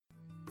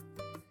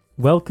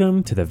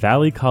Welcome to the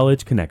Valley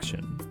College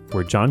Connection,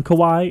 where John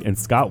Kawai and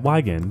Scott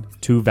Wigan,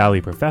 two Valley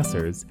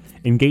professors,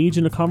 engage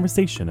in a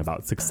conversation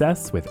about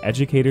success with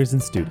educators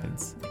and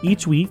students.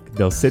 Each week,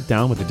 they'll sit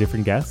down with a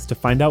different guest to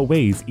find out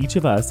ways each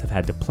of us have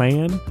had to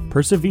plan,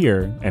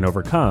 persevere, and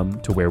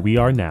overcome to where we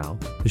are now.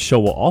 The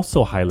show will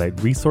also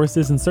highlight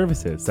resources and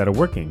services that are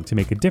working to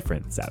make a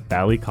difference at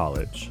Valley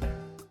College.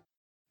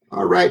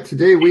 All right,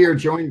 today we are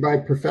joined by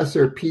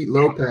Professor Pete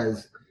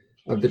Lopez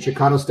of the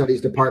Chicano Studies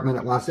Department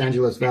at Los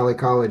Angeles Valley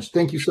College.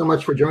 Thank you so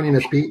much for joining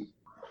us, Pete.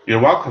 You're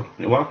welcome.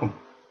 You're welcome.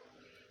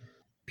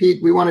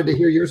 Pete, we wanted to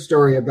hear your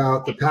story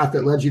about the path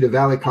that led you to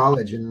Valley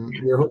College, and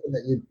we were hoping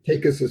that you'd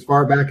take us as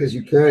far back as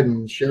you could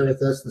and share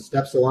with us the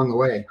steps along the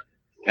way.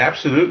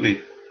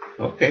 Absolutely.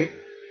 Okay.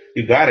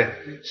 You got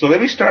it. So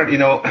let me start.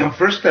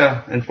 First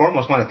and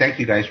foremost, I want to thank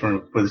you guys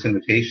for this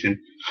invitation.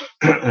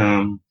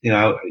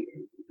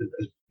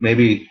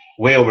 Maybe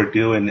way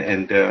overdue,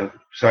 and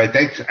so I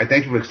thank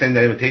you for extending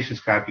that invitation,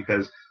 Scott,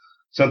 because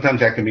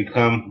sometimes I can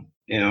become,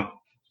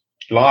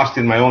 lost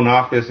in my own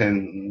office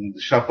and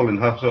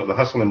the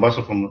hustle and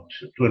bustle to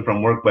and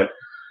from work. But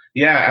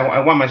yeah, I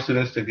want my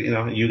students to,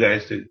 you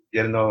guys to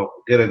get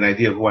an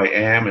idea of who I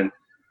am. And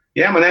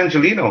yeah, I'm an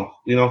Angelino,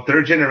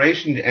 third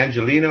generation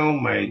Angelino.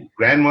 My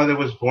grandmother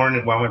was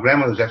born, my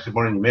grandmother was actually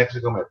born in New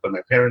Mexico, but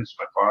my parents,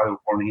 my father was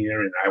born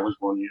here and I was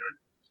born here.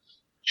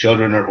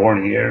 Children are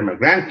born here. My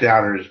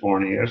granddaughter is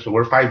born here. So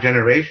we're 5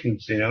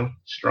 generations,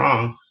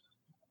 strong.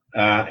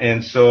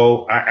 And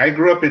so I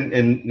grew up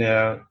in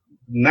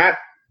not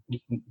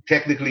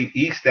technically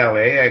East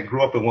LA. I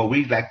grew up in what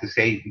we like to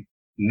say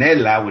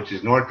Nela, which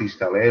is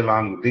Northeast LA,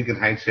 along Lincoln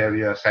Heights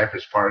area,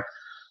 Cypress Park,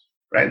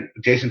 right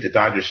adjacent to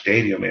Dodger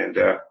Stadium. And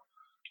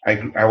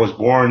I was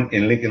born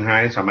in Lincoln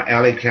Heights. I'm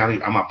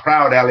a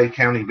proud LA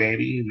County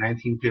baby in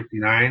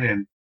 1959.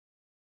 And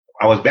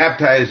I was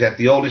baptized at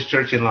the oldest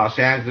church in Los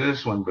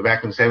Angeles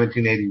back in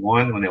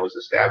 1781 when it was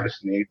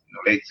established in the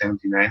late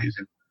 1790s.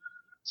 And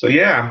so,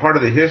 yeah, I'm part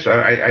of the history.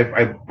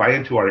 I buy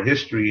into our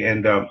history.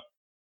 And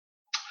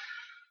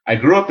I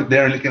grew up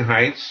there in Lincoln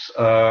Heights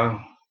to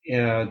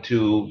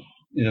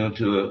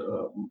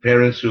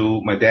parents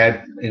who, my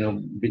dad,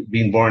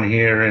 being born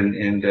here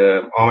and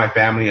all my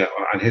family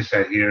on his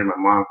side here. My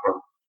mom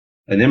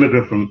an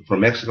immigrant from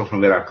Mexico,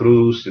 from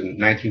Veracruz. In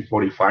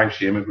 1945,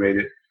 she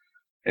immigrated.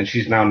 And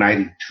she's now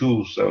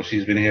 92, so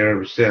she's been here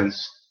ever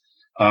since.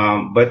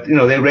 But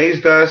they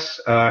raised us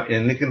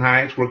in Lincoln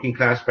Heights, working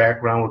class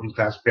background, working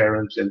class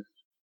parents,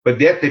 but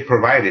yet they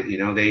provided.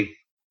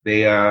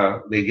 They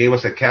gave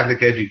us a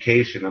Catholic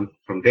education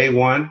from day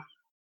one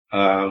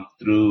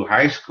through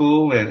high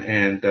school,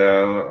 and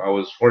I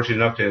was fortunate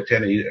enough to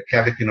attend a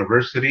Catholic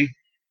university.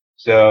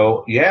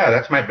 So yeah,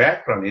 that's my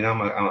background. I'm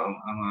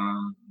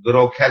a good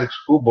old Catholic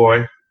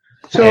schoolboy.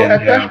 So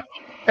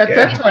at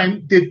that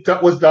time,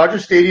 was Dodger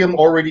Stadium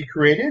already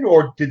created,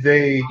 or did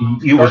they?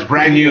 It was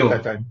brand new.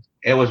 At that time?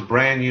 It was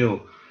brand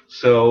new.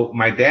 So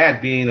my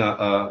dad, being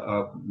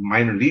a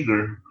minor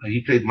leaguer,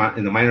 he played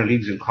in the minor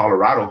leagues in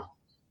Colorado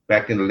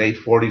back in the late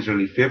 40s,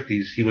 early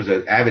 50s. He was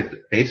an avid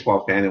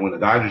baseball fan, and when the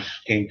Dodgers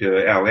came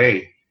to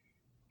LA,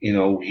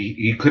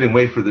 he couldn't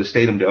wait for the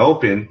stadium to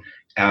open,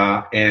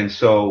 and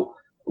so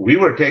we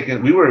were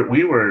taking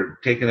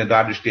the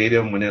Dodger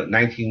Stadium when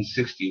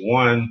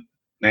 1961.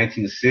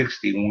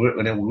 1960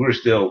 when we were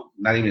still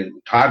not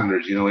even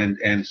toddlers,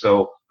 and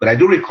so, but I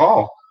do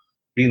recall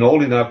being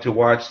old enough to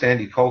watch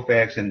Sandy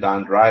Koufax and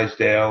Don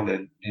Drysdale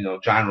and,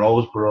 Johnny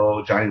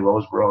Roseboro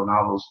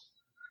and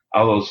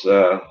all those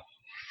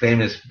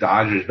famous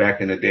Dodgers back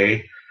in the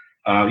day.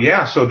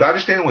 So Dodger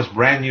Stadium was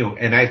brand new.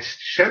 And I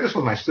share this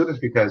with my students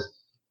because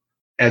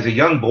as a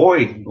young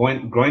boy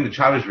going to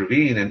Chavez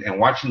Ravine and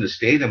watching the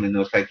stadium, and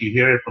it's like you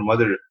hear it from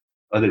other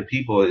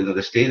people,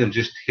 the stadium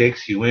just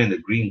takes you in, the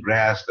green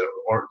grass, the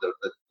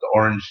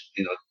orange,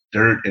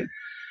 dirt,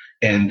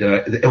 and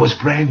it was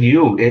brand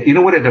new. You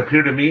know what it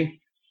appeared to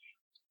me?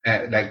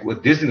 Like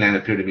what Disneyland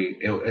appeared to me,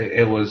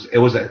 it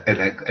was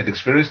an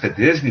experience at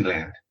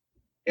Disneyland.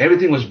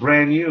 Everything was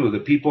brand new. The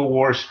people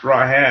wore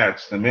straw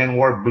hats. The men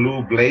wore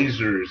blue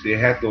blazers. They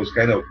had those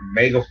kind of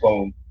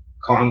megaphone,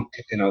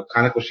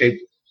 conical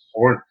shaped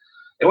horn.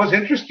 It was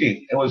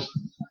interesting. It was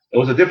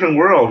a different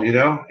world,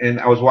 and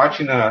I was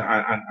watching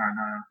on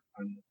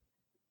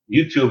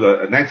YouTube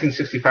a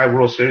 1965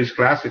 World Series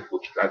Classic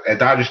at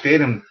Dodger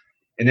Stadium,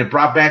 and it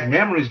brought back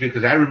memories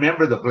because I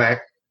remember the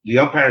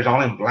umpires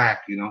all in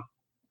black,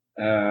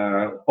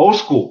 old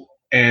school,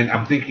 and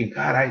I'm thinking,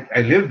 God,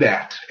 I lived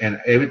that.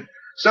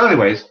 So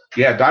anyways,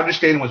 yeah, Dodger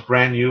Stadium was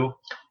brand new.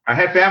 I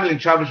had family in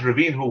Chavez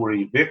Ravine who were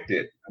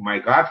evicted. My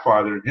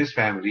godfather and his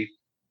family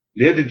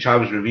lived in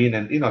Chavez Ravine,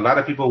 and a lot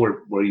of people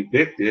were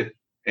evicted,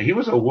 and he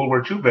was a World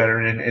War II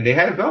veteran, and they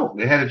had to go.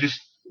 They had to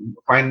just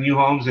find new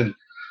homes in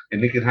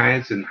Lincoln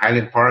Heights and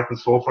Highland Park and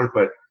so forth.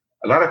 But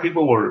a lot of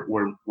people were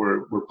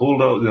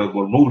bulldozed,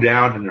 were moved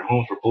out, and their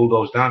homes were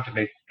bulldozed down to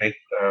make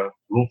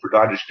room for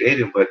Dodger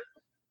Stadium. But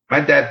my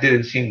dad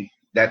didn't seem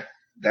to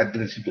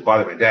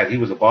bother my dad. He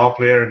was a ball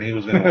player, and he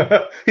was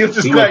he was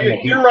just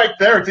you're right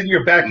there. It's in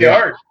your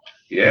backyard.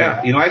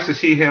 Yeah. I used to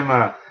see him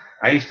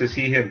I used to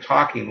see him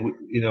talking,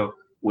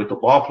 with the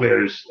ball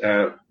players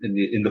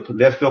in the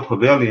left field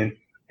pavilion,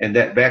 and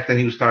that back then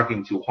he was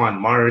talking to Juan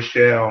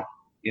Marshall,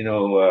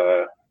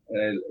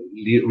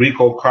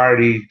 Rico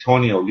Cardi,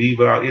 Tony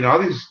Oliva, all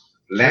these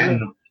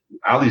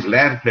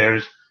land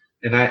players,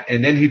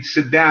 and then he'd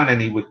sit down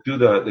and he would do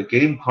the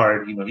game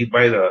card, he'd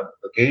buy the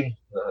game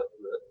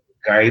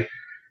guide,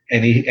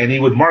 and he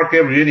would mark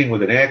every inning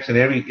with an X and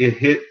every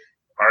hit,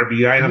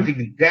 RBI, and I'm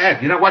thinking,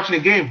 Dad, you're not watching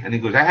the game, and he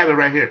goes, I have it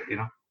right here,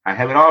 I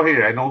have it all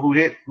here, I know who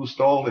hit, who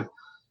stole it.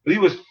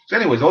 But so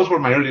anyways, those were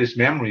my earliest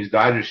memories,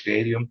 Dodger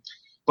Stadium.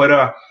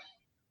 But,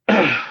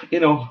 I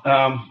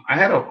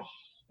had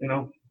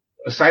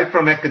aside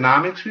from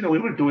economics, we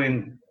were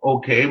doing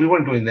okay. We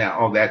weren't doing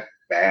all that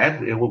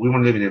bad. We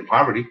weren't living in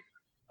poverty.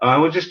 It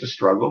was just a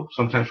struggle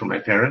sometimes for my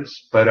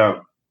parents,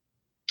 but,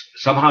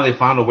 somehow they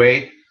found a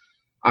way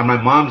on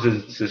my mom's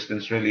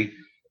insistence, really,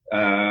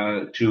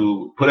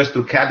 to put us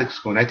through Catholic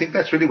school. And I think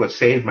that's really what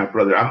saved my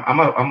brother.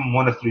 I'm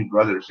one of three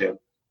brothers,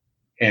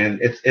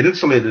 and it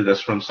insulated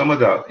us from some of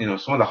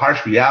the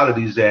harsh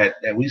realities that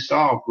we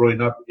saw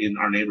growing up in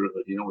our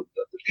neighborhood, with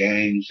the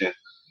gangs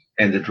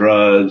and the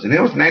drugs. And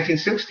it was the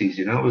 1960s,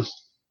 it was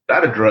a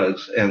lot of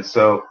drugs. And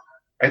so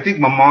I think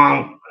my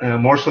mom,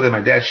 more so than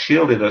my dad,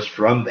 shielded us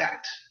from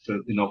that,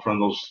 from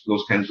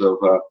those kinds of,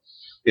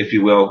 if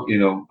you will,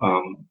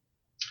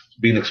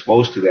 being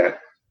exposed to that.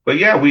 But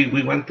yeah,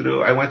 I went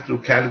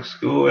through Catholic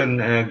school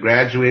and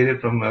graduated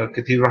from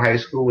Cathedral High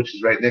School, which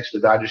is right next to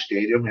Dodger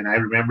Stadium. And I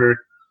remember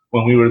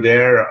when we were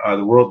there,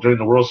 during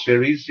the World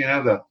Series,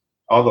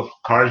 all the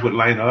cars would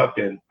line up,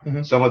 and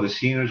some of the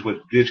seniors would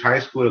ditch high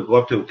school to go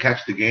up to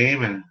catch the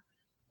game, and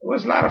it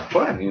was a lot of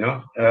fun,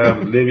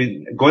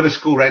 going to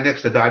school right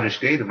next to Dodger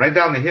Stadium, right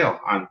down the hill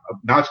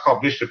now it's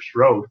called Bishop's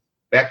Road.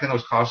 Back then it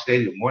was called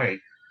Stadium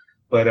Way.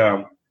 But,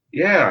 and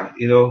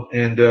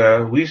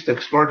we used to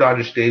explore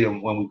Dodger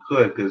Stadium when we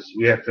could, because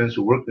we had friends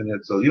who worked in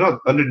it. So,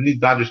 underneath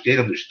Dodger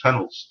Stadium, there's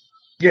tunnels.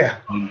 Yeah.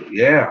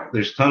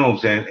 There's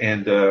tunnels,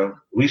 and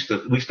we used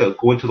to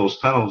go into those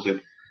tunnels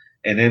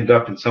and end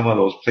up in some of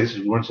those places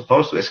we weren't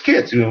supposed to as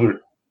kids. We were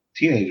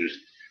teenagers,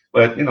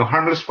 but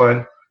harmless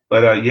fun.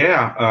 But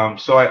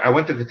so I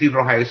went to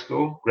Cathedral High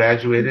School,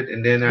 graduated,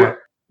 and then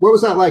what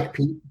was that like,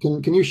 Pete?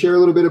 Can you share a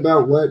little bit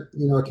about what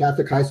a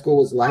Catholic high school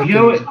was like?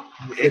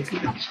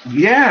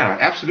 Yeah,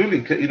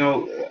 absolutely.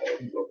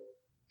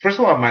 First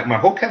of all, my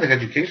whole Catholic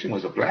education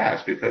was a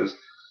blast because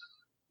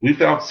we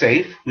felt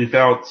safe. We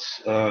felt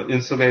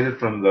insulated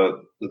from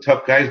the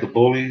tough guys, the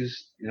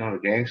bullies, the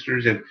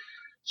gangsters. And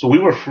so we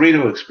were free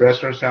to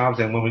express ourselves.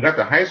 And when we got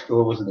to high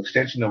school, it was an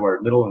extension of our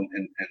middle and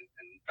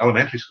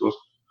elementary schools.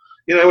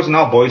 It was an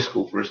all-boys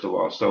school, first of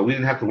all. So we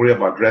didn't have to worry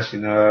about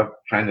dressing up,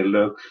 trying to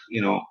look,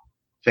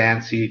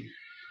 fancy.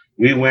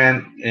 We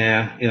went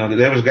and,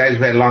 there was guys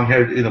who had long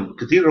hair.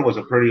 Cathedral was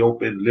a pretty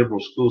open liberal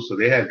school. So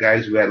they had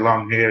guys who had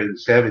long hair in the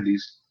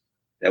 70s.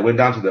 That went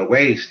down to their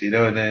waist, and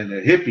then the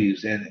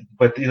hippies,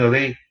 but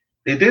they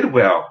did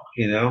well,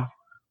 and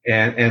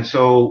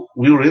so so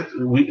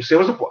it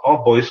was an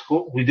all boys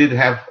school. We did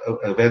have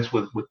events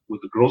with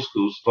the girls'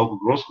 schools, local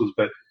girls' schools,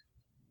 but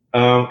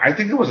I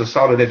think it was a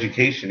solid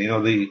education.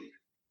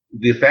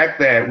 The fact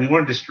that we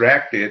weren't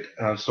distracted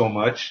so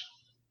much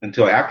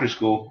until after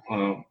school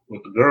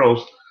with the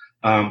girls,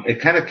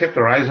 it kind of kept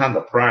our eyes on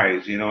the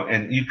prize, and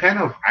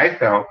I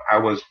felt I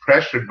was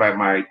pressured by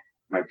my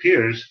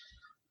peers.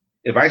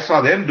 If I saw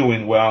them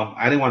doing well,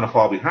 I didn't want to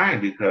fall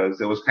behind because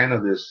there was kind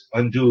of this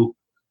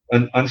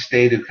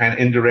unstated kind of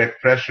indirect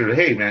pressure.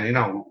 Hey, man, if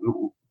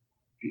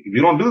you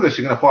don't do this,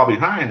 you're going to fall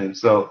behind. And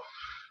so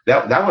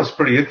that was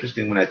pretty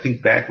interesting when I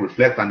think back,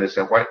 reflect on this.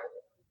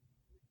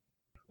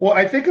 Well,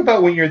 I think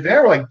about when you're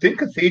there, did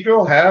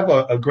Cathedral have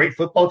a great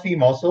football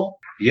team also?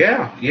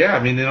 Yeah. I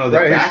mean, the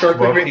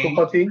basketball great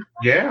football team.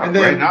 Yeah. And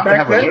then right now they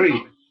have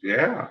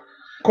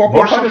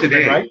corporal more so punishment,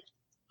 today. Right?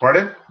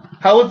 Pardon?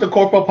 How was the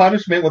corporal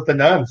punishment with the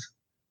nuns?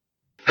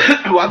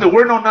 Well, there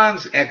were no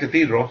nuns at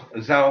Cathedral.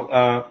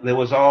 There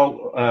was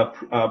all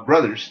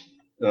brothers.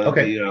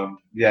 Okay.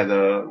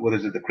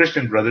 The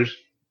Christian brothers,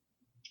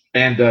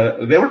 and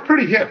they were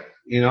pretty hip.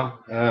 They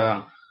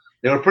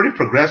were pretty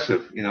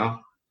progressive. They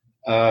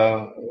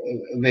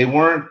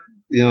weren't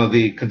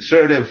the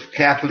conservative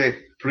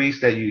Catholic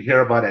priests that you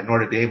hear about at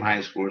Notre Dame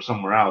High School or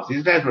somewhere else.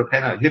 These guys were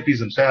kind of hippies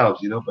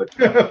themselves, but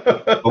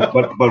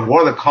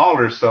wore the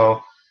collar.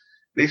 So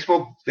they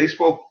spoke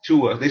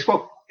to us. They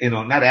spoke,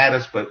 not at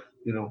us, but,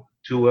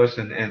 to us.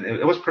 And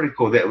it was pretty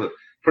cool. They were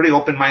pretty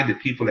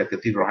open-minded people at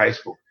Cathedral High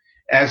School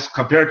as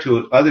compared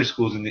to other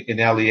schools in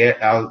LA,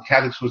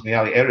 Catholic schools in the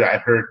LA area.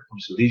 I've heard from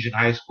Salesian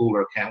High School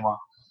or Canwa.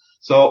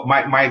 So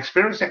my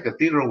experience at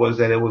Cathedral was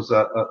that it was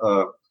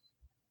a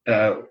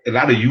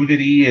lot of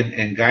unity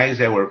and guys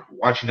that were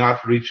watching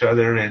out for each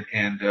other and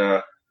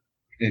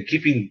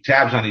keeping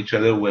tabs on each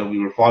other when we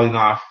were falling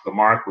off the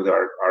mark with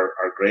our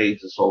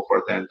grades and so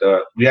forth. And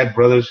we had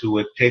brothers who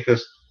would take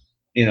us,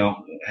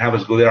 have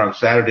us go there on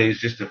Saturdays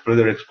just to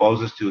further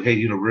expose us to, hey,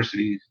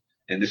 university,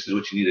 and this is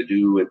what you need to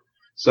do. And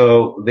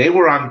so they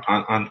were on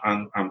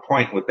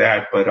point with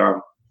that. But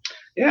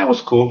Yeah, it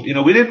was cool.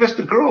 We didn't miss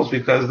the girls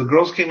because the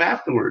girls came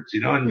afterwards,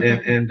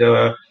 and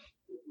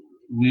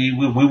we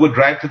would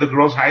drive to the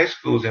girls' high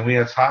schools and we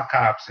had sock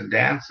hops and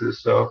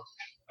dances. So,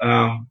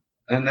 and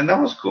that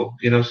was cool,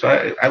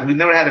 So we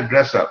never had to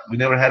dress up. We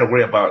never had to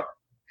worry about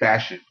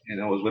fashion.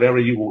 It was whatever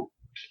you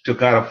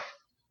took out of,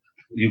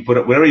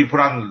 whatever you put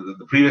on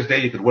the previous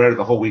day, you could wear it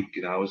the whole week.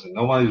 It was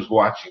nobody was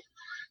watching.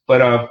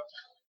 But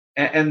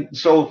and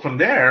so from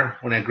there,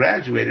 when I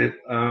graduated,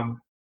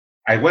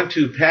 I went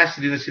to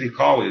Pasadena City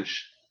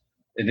College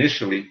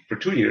initially for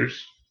 2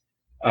 years,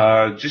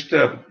 just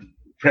to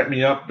prep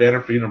me up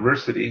better for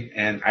university.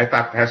 And I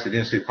thought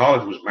Pasadena City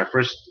College was my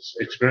first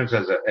experience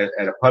at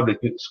a public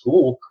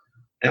school.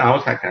 And I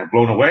was like kind of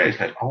blown away. It's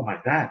like, oh my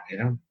God,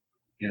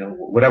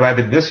 what have I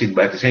been missing?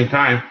 But at the same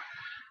time,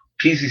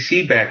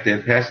 PCC back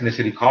then, Pasadena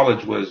City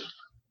College was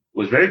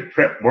very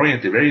prep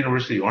oriented, very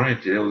university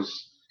oriented. It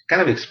was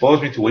kind of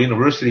exposed me to what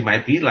university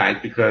might be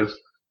like, because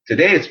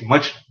today it's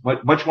much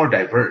more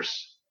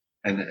diverse.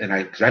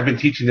 Cause I've been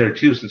teaching there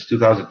too since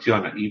 2002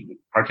 on an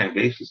part-time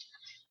basis.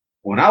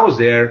 When I was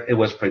there, it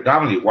was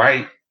predominantly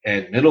white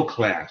and middle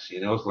class.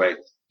 It's like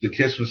the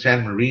kids from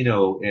San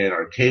Marino and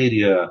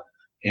Arcadia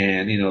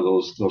and,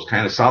 those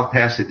kind of South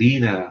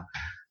Pasadena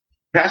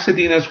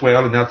as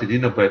well, and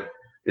Altadena, but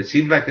it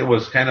seemed like it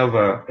was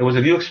it was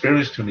a new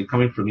experience to me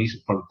coming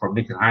from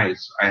Lincoln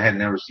Heights. I had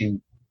never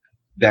seen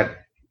that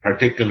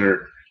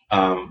particular,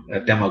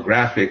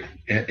 demographic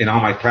in all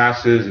my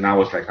classes, and I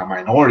was like a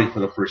minority for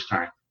the first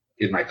time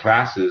in my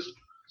classes.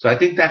 So I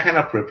think that kind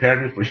of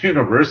prepared me for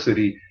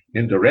university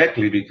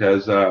indirectly,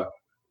 because,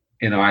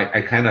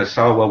 I kind of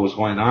saw what was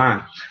going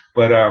on.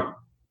 But,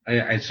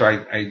 so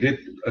I did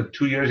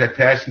 2 years at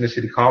Pasadena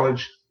City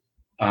College,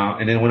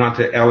 and then went on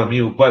to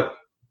LMU. But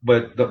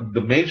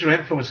the major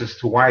influences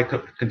to why I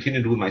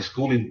continued with my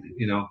schooling,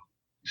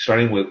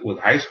 starting with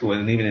high school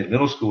and even in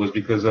middle school, was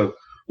because of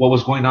what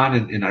was going on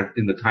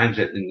in the times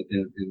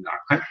in our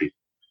country.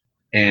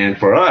 And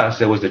for us,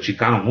 there was the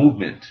Chicano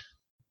movement.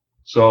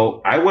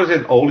 So I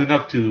wasn't old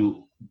enough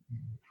to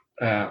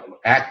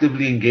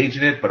actively engage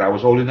in it, but I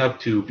was old enough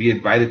to be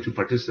invited to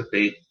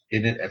participate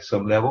in it at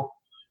some level.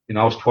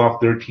 I was 12,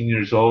 13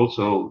 years old,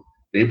 so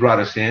they brought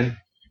us in,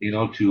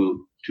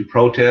 to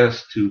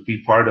protest, to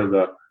be part of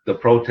the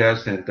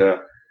protest.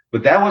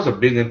 But that was a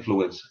big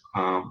influence.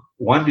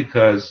 One,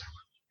 because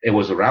it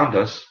was around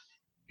us,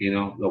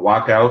 the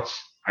walkouts.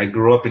 I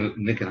grew up in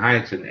Lincoln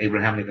Heights, and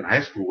Abraham Lincoln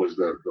High School was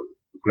the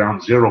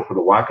ground zero for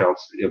the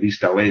walkouts of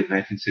East LA in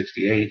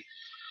 1968.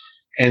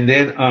 And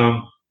then,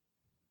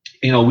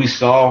 we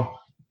saw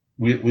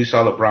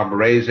the Brown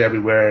Berets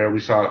everywhere.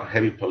 We saw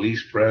heavy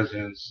police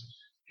presence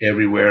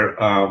everywhere.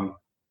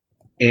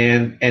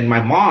 And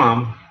my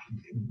mom,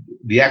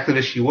 the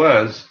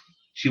activist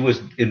she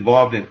was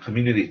involved in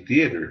community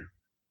theater,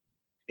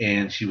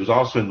 and she was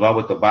also involved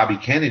with the Bobby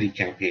Kennedy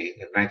campaign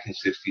in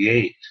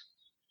 1968.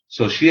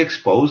 So she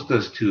exposed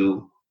us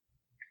to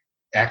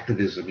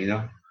activism,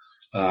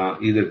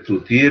 either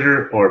through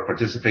theater or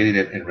participating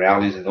in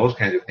rallies and those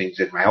kinds of things.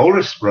 And my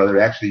oldest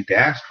brother actually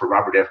danced for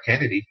Robert F.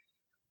 Kennedy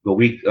the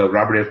week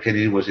Robert F.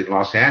 Kennedy was in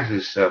Los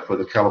Angeles for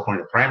the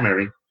California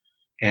primary.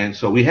 And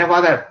so we have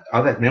all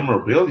that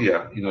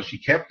memorabilia. She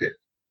kept it.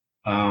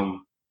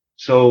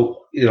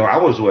 So I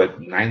was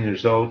 9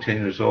 years old, 10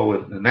 years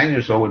old, and 9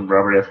 years old when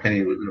Robert F.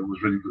 Kennedy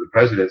was running for the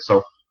president.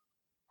 So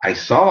I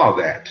saw all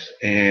that,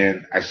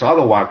 and I saw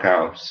the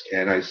walkouts,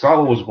 and I saw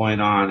what was going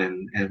on,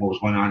 and what was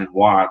going on in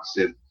Watts,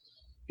 and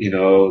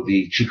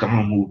the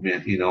Chicano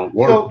movement.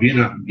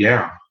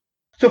 Yeah.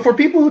 So for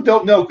people who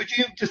don't know, could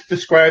you just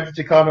describe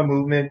the Chicano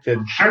movement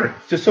and Sure.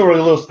 Just sort of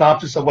a little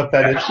synopsis of what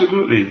that is?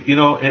 Absolutely. Between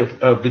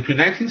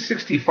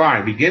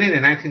 1965, beginning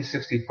in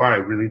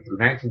 1965, really through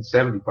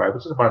 1975,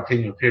 which is about a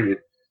 10-year period,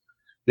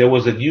 there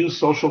was a new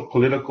social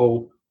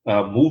political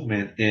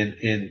movement in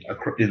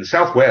the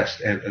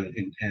Southwest and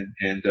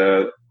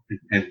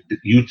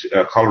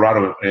Utah,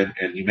 Colorado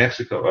and New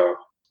Mexico,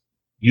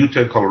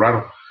 Utah and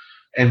Colorado,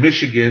 and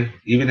Michigan,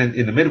 even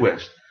in the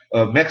Midwest,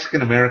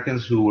 Mexican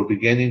Americans who were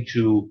beginning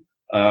to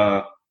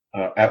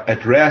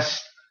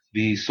address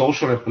the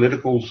social and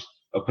political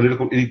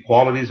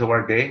inequalities of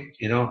our day,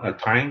 at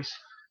times,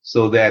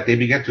 so that they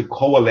began to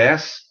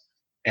coalesce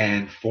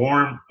and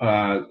form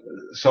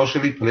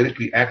socially,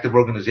 politically active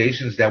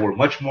organizations that were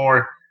much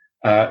more,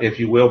 if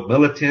you will,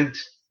 militant,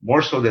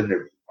 more so than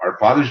our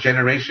father's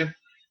generation,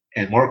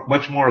 and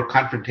much more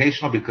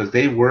confrontational, because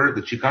the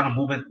Chicano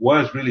movement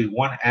was really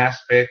one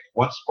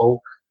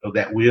spoke of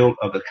that wheel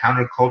of the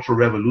countercultural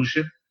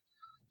revolution.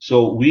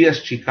 So we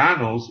as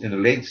Chicanos in the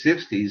late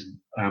 60s,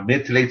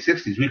 mid to late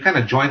 60s, we kind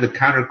of joined the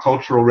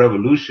countercultural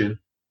revolution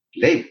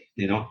late,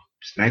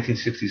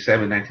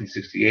 1967,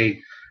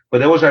 1968. But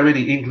there was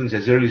already inklings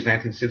as early as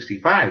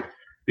 1965,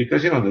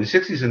 because, the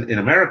 60s in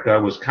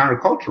America was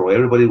countercultural.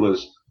 Everybody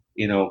was,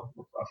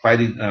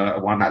 fighting,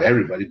 well, not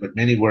everybody, but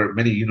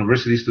many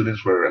university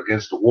students were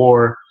against the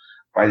war,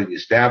 fighting the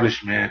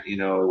establishment. It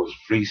was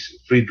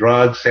free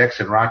drugs, sex,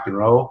 and rock and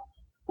roll.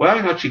 Well,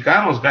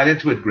 Chicanos got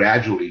into it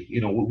gradually.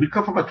 We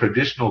come from a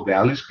traditional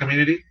values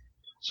community.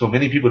 So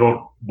many people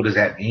don't, what does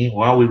that mean?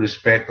 Well, we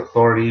respect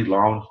authority,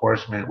 law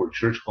enforcement, we're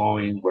church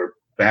going, we're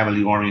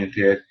family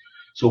oriented.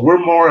 So we're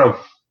more of,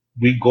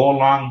 we go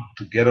along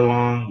to get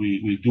along.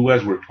 We do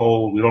as we're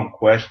told. We don't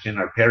question.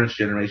 Our parents'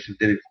 generation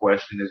didn't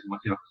question as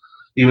much,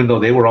 even though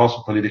they were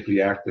also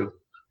politically active.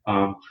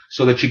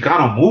 So the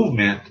Chicano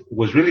movement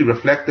was really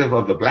reflective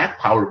of the Black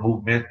Power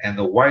movement and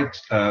the white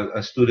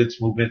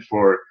students movement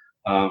for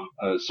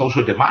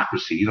social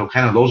democracy,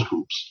 kind of those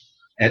groups.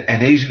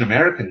 And Asian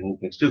American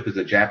movements too, because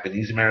the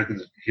Japanese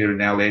Americans here in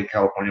LA and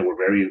California were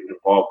very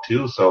involved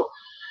too. So,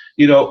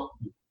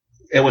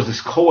 it was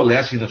this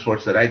coalescing of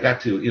sorts that I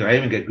got to, I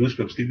even get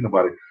goosebumps thinking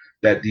about it,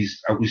 that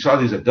we saw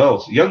these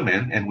adults, young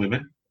men and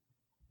women,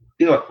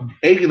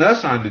 egging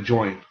us on to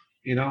join,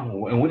 and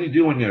what do you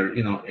do when you're,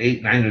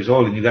 8, 9 years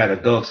old and you got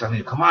adults? I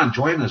mean, come on,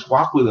 join us,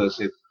 walk with us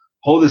and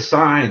hold a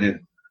sign.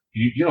 And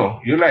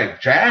you're like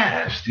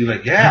jazzed. You're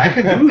like, yeah, I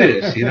can do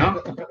this,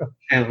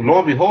 and lo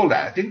and behold,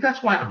 I think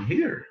that's why I'm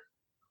here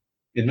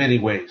in many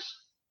ways,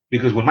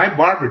 because when my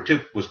barber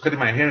was cutting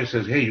my hair and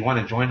says, hey, you want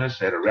to join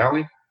us at a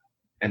rally?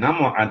 And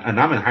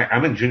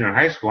I'm in junior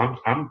high school.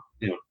 I'm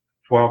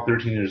 12,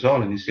 13 years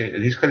old, and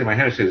he's cutting my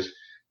hair and says,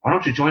 why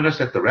don't you join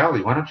us at the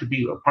rally? Why don't you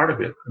be a part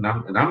of it? And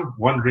I'm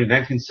wondering,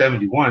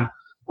 1971,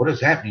 what does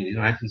that mean?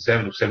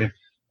 1977.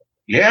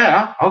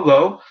 Yeah, I'll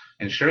go.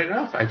 And sure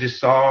enough, I just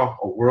saw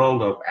a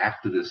world of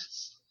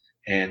activists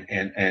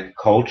and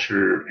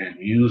culture and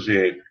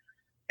music,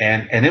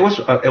 and it was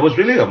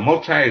really a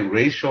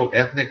multiracial,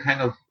 ethnic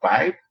kind of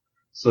vibe.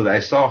 So that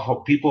I saw how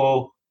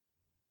people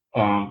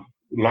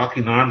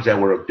locking arms that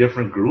were of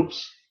different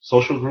groups,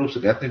 social groups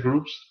and ethnic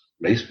groups,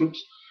 race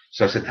groups.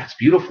 So I said, that's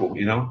beautiful,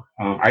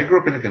 I grew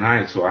up in Lincoln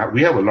Heights, so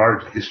we have a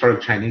large historic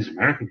Chinese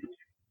American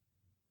community.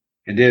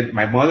 And then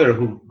my mother,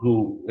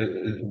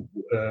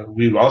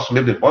 we also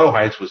lived in Boyle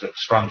Heights, was a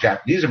strong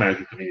Japanese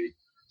American community.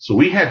 So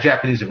we had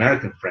Japanese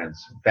American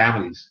friends,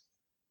 families,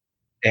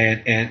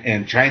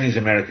 and Chinese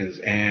Americans,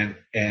 and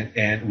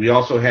we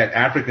also had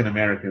African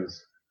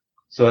Americans.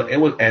 So it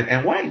was,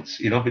 and whites,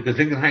 because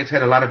Lincoln Heights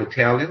had a lot of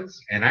Italians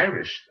and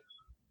Irish.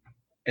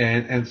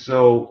 And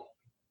so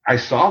I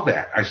saw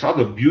that. I saw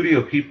the beauty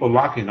of people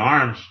locking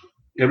arms,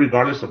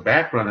 regardless of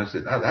background. I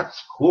said, oh,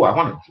 that's cool. I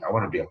want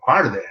to be a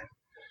part of that.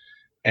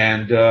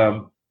 And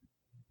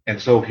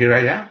so here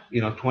I am,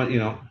 20,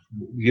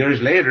 years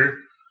later,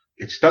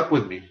 it stuck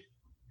with me.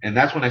 And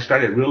that's when I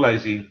started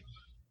realizing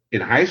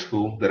in high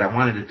school that I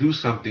wanted to do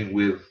something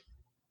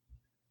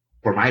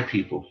for my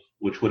people,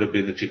 which would have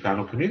been the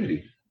Chicano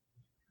community.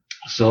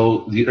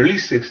 So the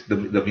 1960s,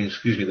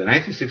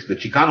 the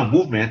Chicano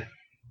movement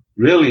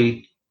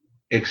really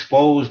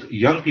exposed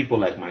young people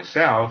like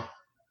myself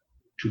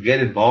to get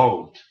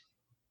involved,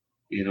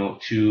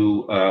 to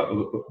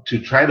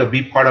try to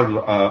be part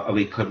of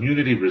a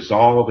community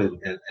resolve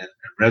and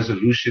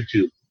resolution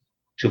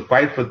to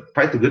fight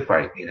the good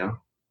fight,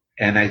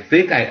 And I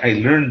think I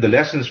learned the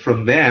lessons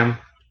from them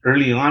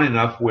early on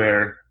enough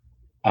where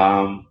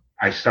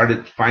I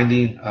started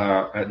finding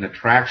an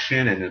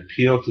attraction and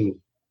appeal to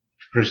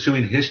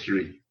pursuing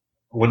history.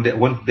 One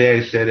day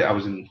I said I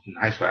was in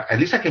high school, at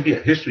least I can be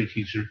a history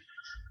teacher,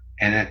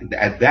 and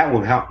that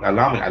will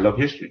allow me. I love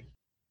history.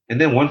 And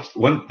then one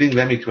thing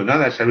led me to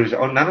another. I said,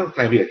 oh, not only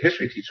can I be a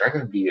history teacher, I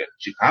can be a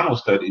Chicano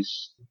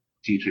studies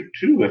teacher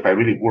too if I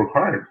really work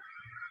hard.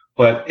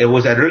 But it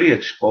was that early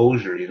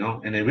exposure,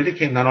 and it really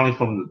came not only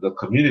from the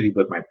community,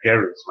 but my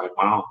parents, my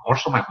mom,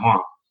 also my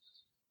mom.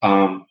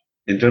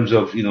 In terms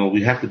of,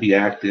 we have to be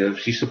active.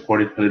 She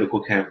supported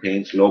political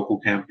campaigns, local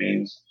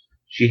campaigns.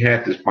 She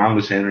had this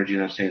boundless energy,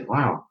 and I'm saying,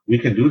 wow, we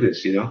can do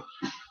this,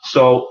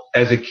 So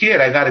as a kid,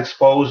 I got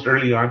exposed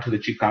early on to the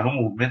Chicano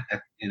movement,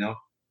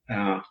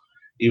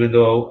 even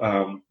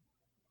though,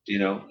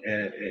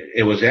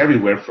 it was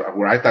everywhere,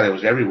 where I thought it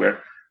was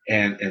everywhere.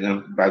 And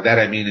by that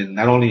I mean,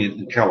 not only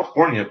in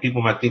California,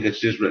 people might think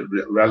it's just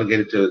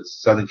relegated to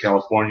Southern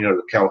California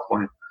or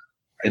California.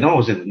 I know it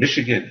was in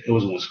Michigan, it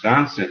was in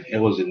Wisconsin, it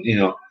was in,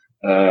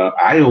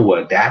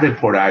 Iowa,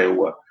 Davenport,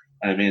 Iowa.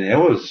 I mean, it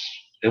was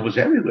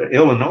everywhere.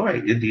 Illinois,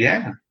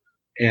 Indiana.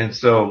 And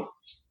so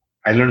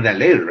I learned that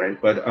later,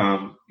 right? But,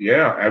 I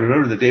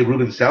remember the day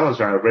Ruben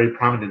Salazar, a very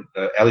prominent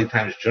LA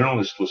Times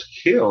journalist, was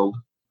killed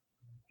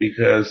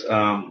because,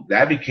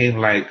 that became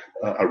like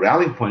a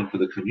rallying point for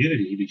the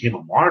community. He became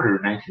a martyr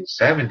in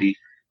 1970.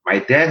 My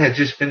dad had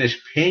just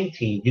finished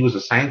painting. He was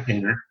a sign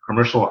painter,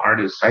 commercial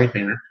artist, sign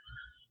painter.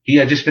 He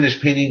had just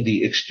finished painting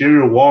the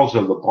exterior walls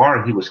of the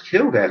bar he was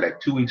killed at like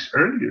 2 weeks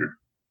earlier.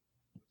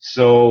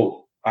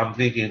 So I'm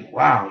thinking,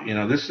 wow,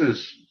 this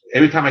is,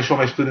 every time I show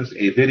my students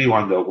a video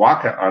on the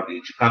walkout, on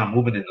the Chicano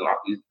movement in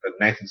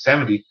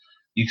 1970,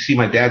 you see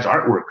my dad's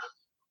artwork.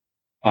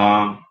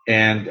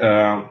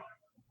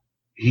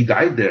 He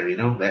died there,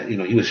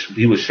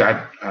 he was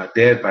shot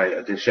dead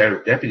by the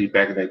sheriff deputy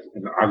back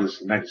in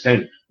August of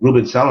 1970,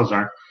 Ruben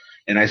Salazar.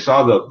 And I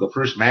saw the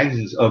first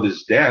magazines of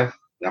his death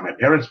that my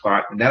parents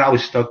bought, and that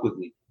always stuck with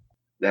me.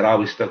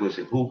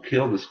 Saying, who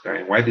killed this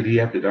guy? Why did he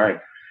have to die?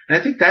 And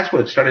I think that's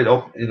what started,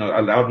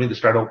 allowed me to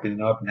start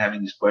opening up and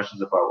having these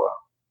questions about,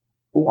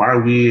 who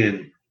are we?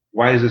 And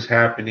why is this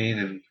happening?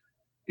 And,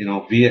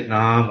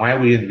 Vietnam, why are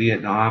we in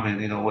Vietnam?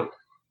 And,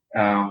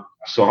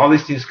 so all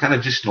these things kind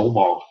of just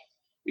snowballed,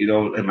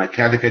 in my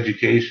Catholic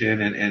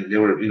education. And they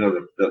were,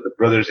 the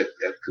brothers at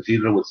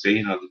Cathedral would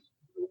say,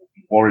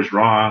 war is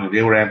wrong, and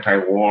they were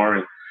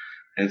anti-war.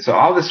 And so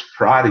all this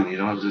prodding,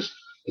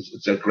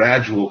 it's a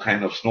gradual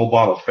kind of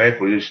snowball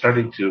effect where you're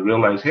starting to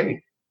realize,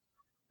 hey,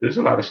 there's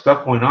a lot of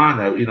stuff going on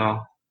that,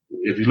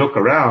 if you look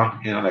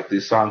around, like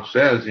this song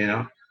says,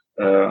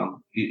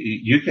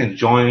 you can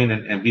join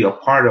and be a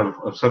part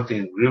of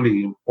something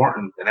really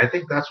important. And I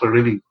think that's what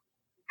really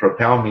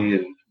propelled me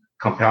and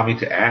compelled me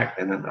to act.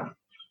 And then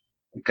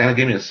it kind of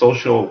gave me a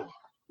social,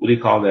 what do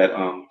you call that?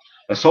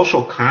 A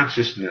social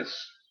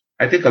consciousness.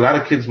 I think a lot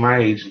of kids my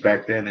age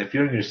back then, if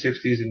you're in your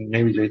 60s and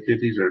maybe late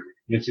 50s or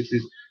mid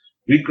 60s,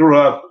 we grew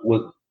up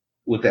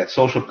with that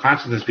social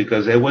consciousness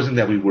because it wasn't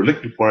that we were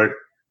looking for it.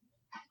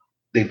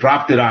 They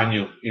dropped it on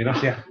you,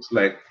 Yeah. It's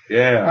like,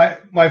 yeah.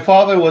 My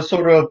father was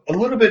sort of a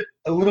little bit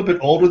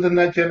older than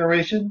that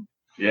generation.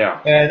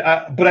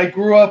 Yeah. But I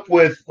grew up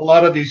with a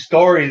lot of these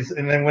stories.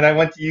 And then when I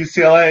went to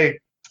UCLA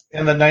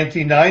in the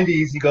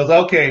 1990s, he goes,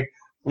 okay,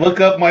 look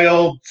up my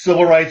old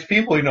civil rights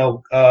people,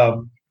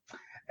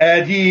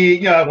 and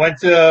he, I went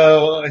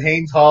to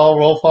Haynes Hall,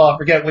 Rolf Hall, I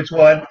forget which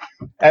one.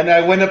 And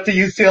I went up to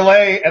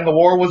UCLA and the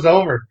war was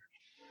over.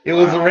 It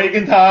was the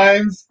Reagan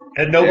times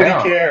and nobody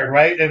cared,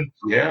 right? And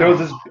there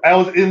was I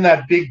was in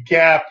that big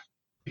gap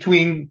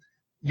between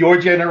your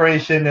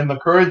generation and the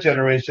current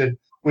generation,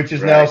 which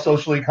is now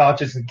socially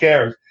conscious and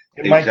cares.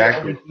 And my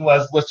generation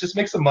was, let's just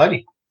make some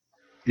money.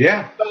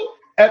 Yeah. So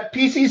at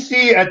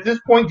PCC, at this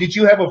point, did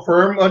you have a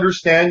firm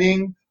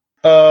understanding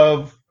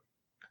of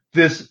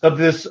this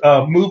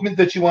movement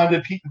that you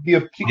wanted to be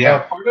a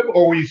part of,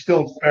 or were you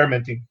still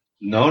experimenting?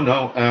 No.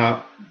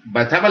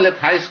 By the time I left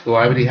high school,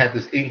 I already had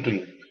this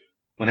inkling.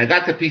 When I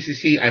got to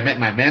PCC, I met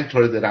my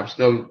mentor that I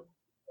still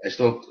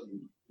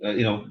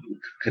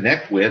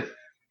connect with,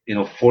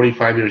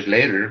 45 years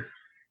later,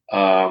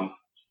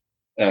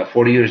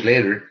 40 years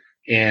later.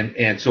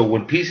 And so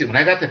when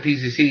I got to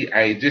PCC,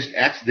 I just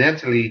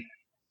accidentally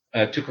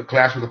took a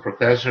class with a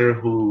professor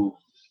who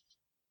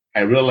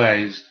I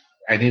realized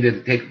I needed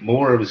to take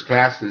more of his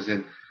classes,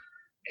 and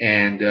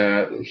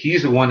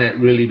he's the one that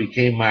really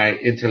became my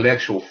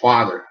intellectual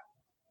father.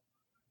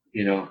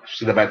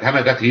 So that by the time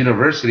I got to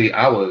university,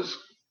 I was,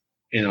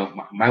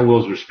 my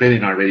wheels were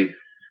spinning already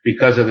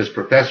because of this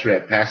professor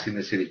at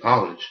Pasadena City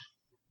College.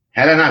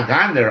 Had I not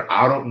gone there,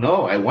 I don't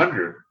know. I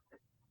wonder.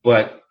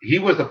 But he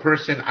was the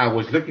person I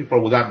was looking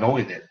for without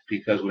knowing it,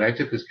 because when I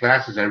took his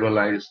classes, I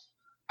realized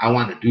I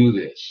want to do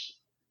this,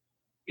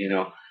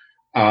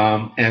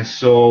 and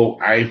so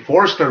I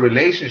forced a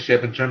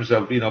relationship in terms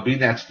of, being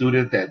that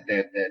student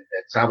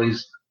that's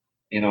always,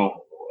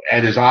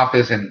 at his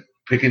office and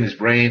picking his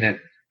brain, and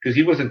because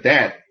he wasn't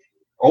that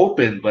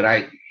open, but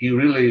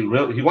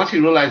once he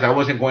realized I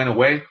wasn't going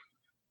away,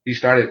 he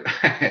started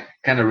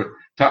kind of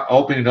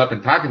opening up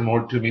and talking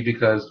more to me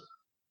because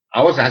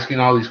I was asking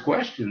all these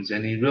questions,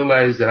 and he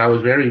realized that I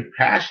was very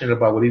passionate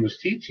about what he was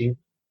teaching.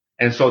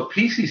 And so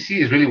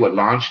PCC is really what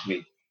launched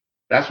me.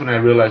 That's when I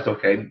realized,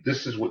 okay,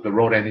 this is what the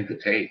road I need to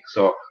take.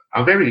 So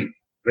I'm very,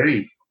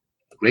 very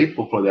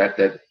grateful for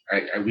that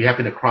we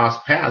happen to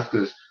cross paths,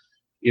 because,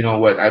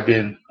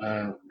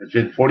 it's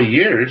been 40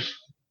 years.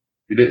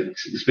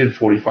 It's been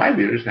 45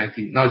 years,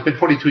 it's been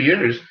 42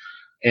 years.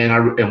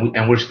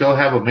 And we still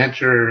have a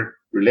mentor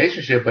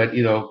relationship, but,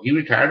 he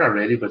retired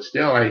already, but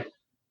still I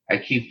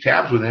keep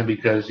tabs with him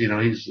because,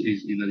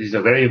 he's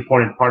a very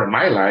important part of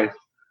my life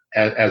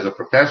as a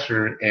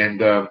professor.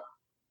 And,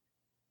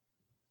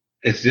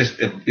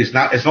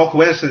 it's no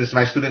coincidence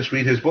my students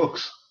read his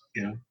books,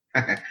 Quick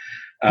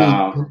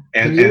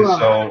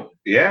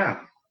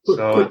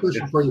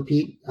question for you,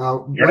 Pete.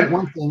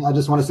 One thing I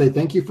just want to say,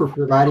 thank you for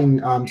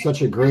providing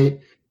such a great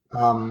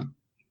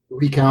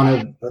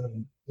recount of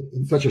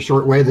in such a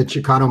short way the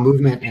Chicano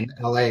movement in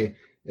LA.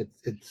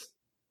 It's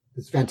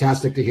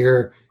fantastic to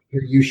hear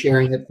you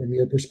sharing it from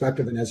your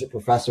perspective and as a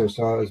professor.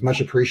 So it was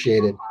much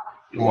appreciated.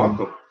 You're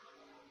welcome.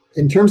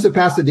 In terms of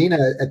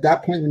Pasadena, at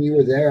that point when you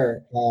were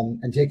there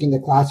and taking the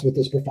class with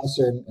this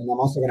professor, and I'm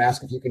also going to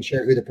ask if you can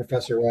share who the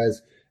professor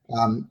was.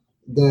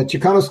 The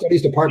Chicano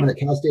Studies Department at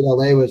Cal State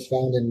LA was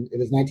founded it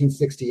was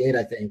 1968,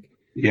 I think.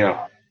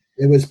 Yeah.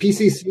 It was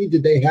PCC.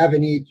 Did they have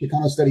any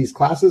Chicano Studies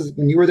classes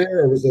when you were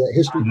there, or was it a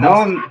history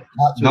class?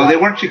 No, they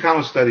weren't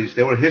Chicano Studies.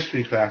 They were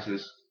history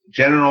classes,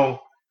 general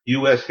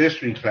U.S.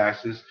 history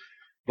classes.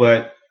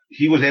 But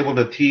he was able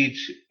to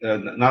teach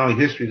not only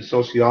history and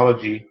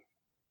sociology,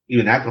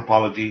 even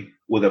anthropology,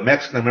 with a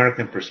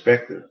Mexican-American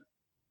perspective.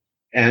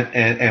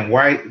 And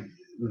why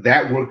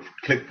that work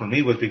clicked for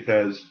me was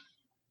because,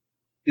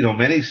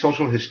 many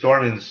social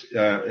historians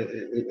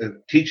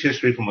teach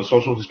history from a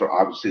social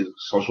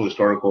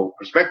historical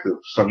perspective.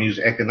 Some use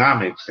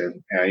economics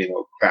and,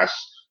 class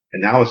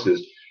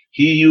analysis.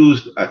 He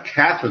used a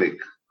Catholic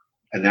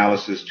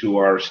analysis to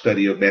our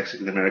study of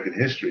Mexican-American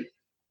history.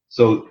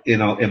 So,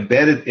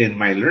 embedded in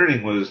my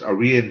learning was a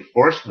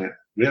reinforcement,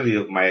 really,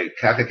 of my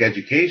Catholic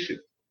education.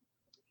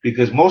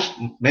 because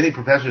many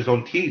professors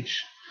don't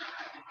teach,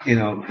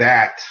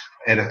 that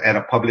at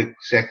a public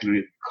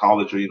secular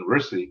college or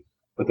university.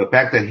 But the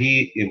fact that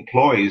he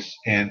employs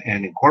and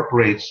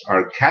incorporates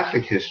our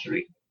Catholic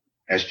history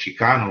as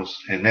Chicanos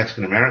and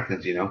Mexican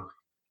Americans,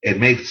 it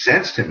makes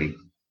sense to me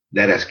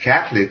that as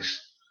Catholics,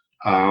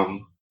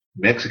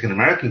 Mexican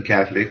American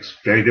Catholics,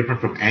 very different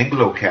from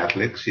Anglo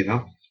Catholics,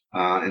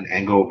 and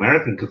Anglo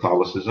American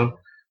Catholicism,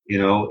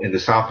 in the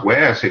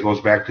Southwest, it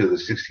goes back to the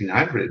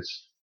 1600s.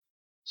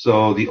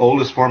 So the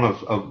oldest form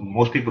of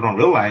most people don't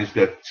realize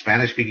that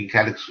Spanish speaking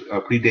Catholics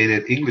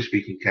predated English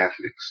speaking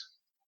Catholics,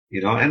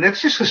 and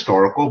that's just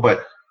historical,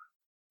 but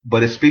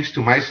it speaks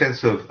to my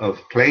sense of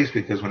place,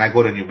 because when I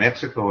go to New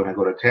Mexico and I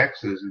go to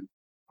Texas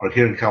or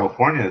here in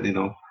California,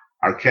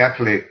 our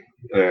Catholic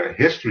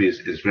history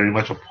is very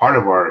much a part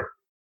of our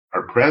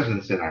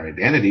presence and our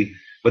identity,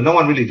 but no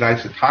one really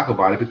likes to talk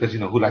about it because,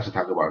 who likes to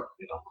talk about,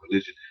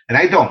 religion? And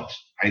I don't,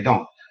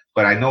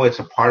 but I know it's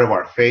a part of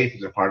our faith,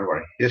 it's a part of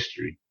our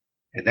history.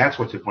 And that's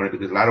what's important,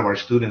 because a lot of our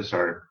students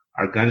are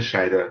gun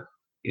shy to,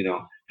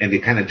 and they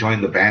kind of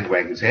join the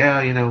bandwagon, say,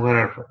 what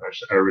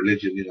our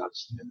religion,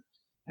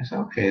 I said,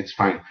 okay, it's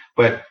fine.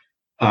 But,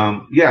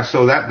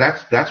 so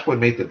that's what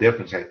made the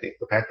difference, I think.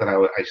 The fact that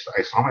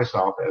I saw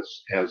myself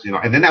as,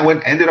 and then I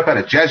ended up at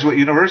a Jesuit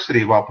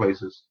university of all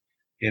places,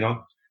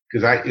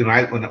 because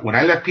when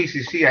I left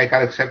PCC, I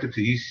got accepted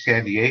to UC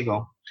San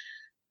Diego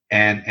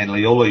and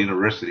Loyola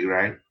University,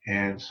 right?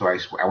 And so I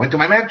went to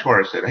my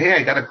mentor. I said, hey,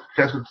 I got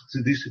accepted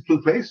to these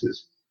two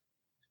places.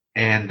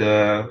 And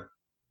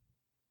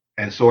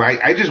so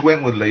I just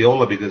went with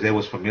Loyola because it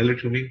was familiar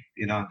to me,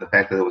 the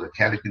fact that it was a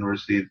Catholic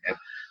university, and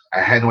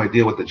I had no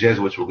idea what the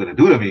Jesuits were going to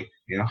do to me,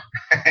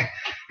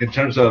 in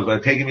terms of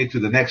taking me to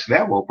the next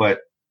level. But,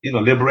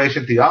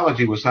 liberation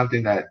theology was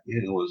something that,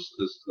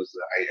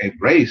 I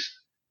embraced.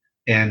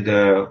 And,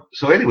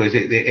 so anyways,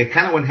 it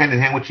kind of went hand in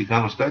hand with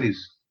Chicano studies.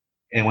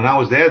 And when I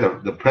was there,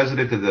 the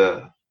president of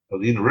the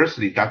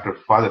university, Dr.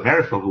 Father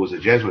Merrifield, who was a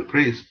Jesuit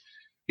priest,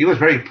 he was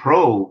very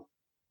pro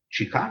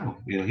Chicano.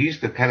 He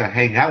used to kind of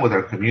hang out with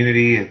our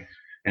community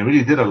and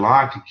really did a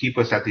lot to keep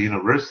us at the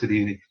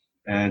university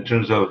in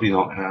terms of,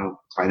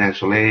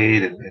 financial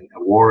aid and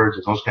awards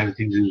and those kinds of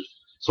things.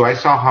 So I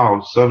saw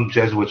how some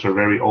Jesuits are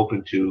very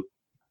open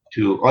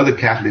to other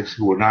Catholics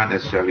who were not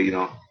necessarily,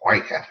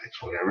 white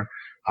Catholics, whatever.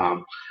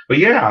 But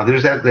yeah,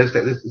 there's that,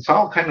 it's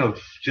all kind of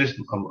just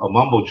a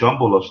mumbo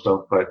jumble of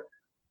stuff, but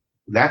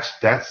that's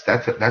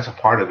a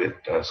part of it,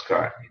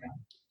 Scott.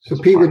 So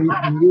Pete, when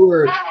you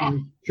were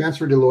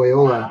transferred to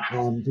Loyola,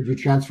 did you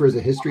transfer as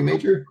a history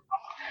major?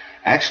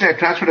 Actually, I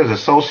transferred as a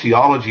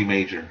sociology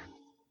major.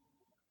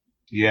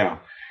 Yeah.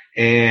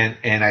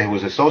 And I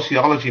was a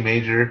sociology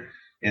major,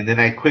 and then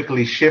I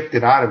quickly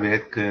shifted out of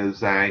it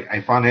because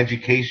I found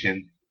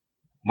education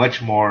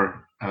much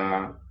more,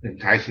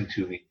 enticing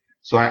to me.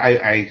 So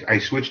I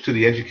switched to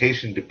the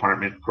education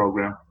department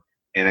program,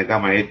 and I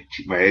got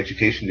my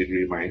education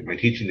degree, my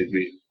teaching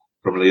degree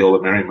from Loyola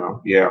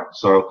Marymount. Yeah.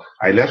 So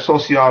I left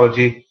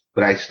sociology,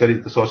 but I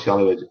studied the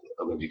sociology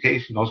of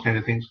education, those kind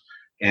of things,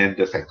 and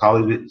the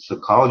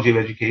psychology of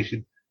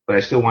education, but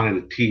I still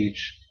wanted to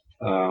teach.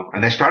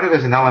 And I started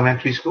as an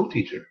elementary school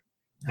teacher.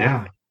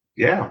 Yeah.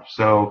 Yeah.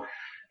 So,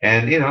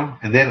 and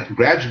then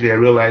gradually I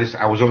realized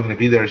I was only going to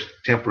be there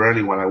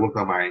temporarily while I worked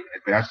on my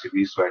advanced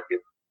degree so I could,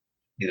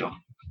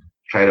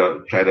 try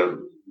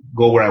to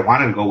go where I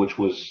wanted to go, which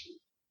was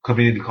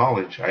community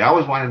college. I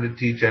always wanted to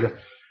teach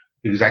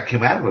because I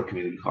came out of a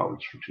community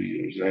college for 2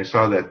 years, and I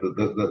saw that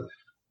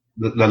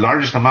the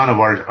largest amount of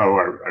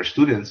our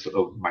students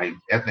of my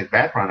ethnic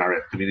background are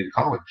at community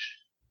college,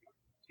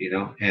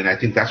 and I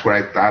think that's where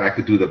I thought I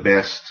could do the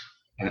best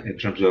in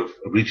terms of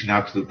reaching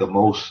out to the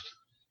most,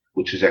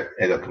 which is at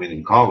a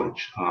community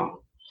college.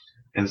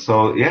 And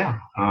so,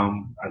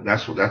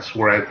 that's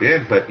where I've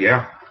been, but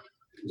yeah.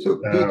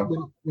 So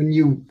when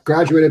you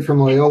graduated from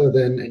Loyola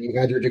then, and you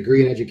got your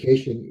degree in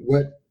education,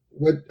 what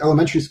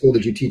elementary school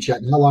did you teach at,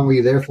 and how long were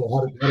you there for?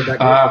 How did that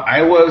go?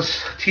 I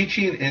was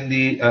teaching in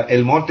the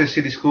El Monte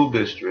City School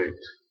District,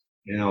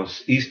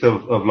 east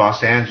of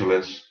Los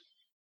Angeles,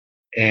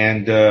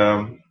 and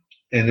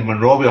in the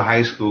Monroeville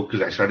High School,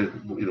 because I started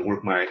to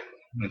work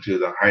into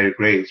the higher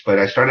grades. But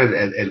I started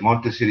at El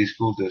Monte City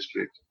School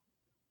District,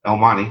 El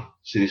Monte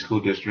City School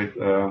District,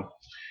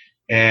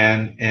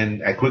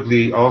 and I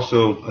quickly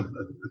also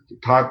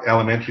taught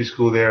elementary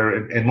school there,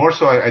 and more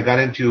so I got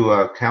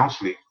into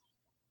counseling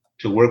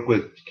to work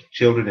with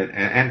children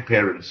and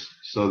parents,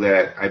 so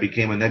that I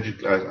became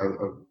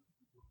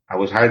I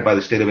was hired by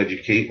the state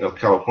of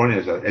California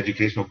as an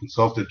educational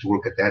consultant to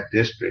work at that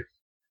district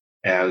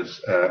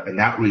as an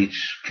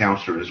outreach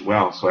counselor as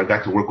well. So I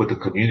got to work with the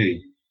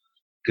community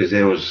because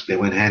they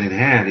went hand in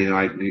hand.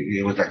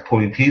 It was like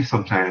pulling teeth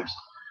sometimes.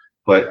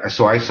 But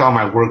so I saw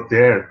my work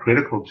there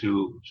critical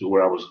to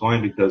where I was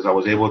going, because I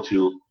was able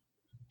to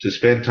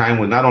spend time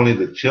with not only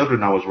the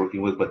children I was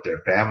working with, but their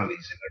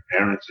families and their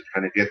parents, and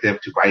trying to get them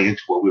to buy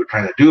into what we were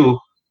trying to do,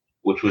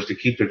 which was to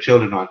keep their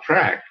children on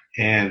track.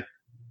 And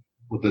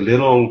with a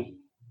little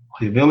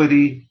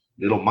humility,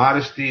 little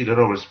modesty,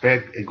 little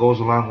respect, it goes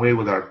a long way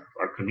with our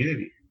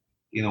community.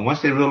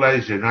 Once they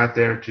realize you're not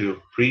there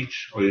to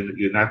preach, or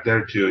you're not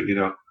there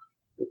to,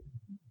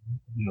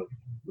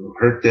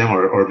 hurt them,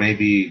 or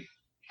maybe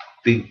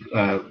think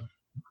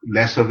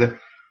less of them,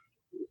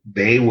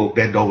 they will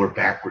bend over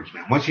backwards,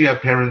 man. Once you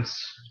have parents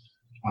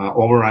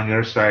over on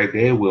your side,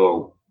 they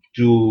will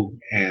do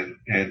and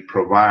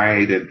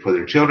provide and for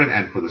their children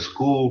and for the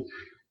school.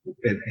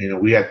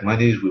 And we had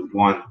monies. We've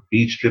won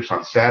beach trips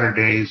on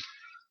Saturdays.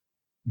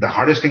 The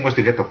hardest thing was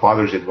to get the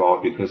fathers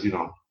involved because,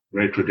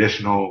 very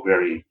traditional,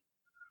 very,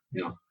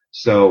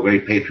 so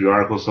very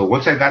patriarchal. So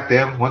once I got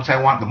them,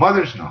 the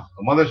mothers, no.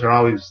 The mothers are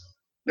always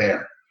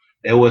there.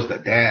 It was the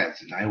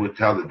dads. And I would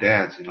tell the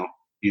dads,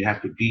 you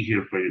have to be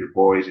here for your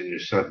boys and your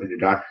son and your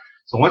daughter.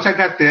 So once I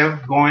got them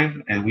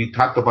going and we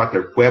talked about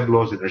their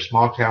pueblos and their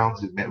small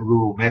towns in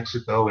rural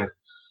Mexico, and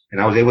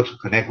I was able to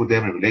connect with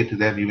them and relate to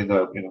them, even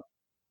though,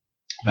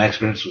 my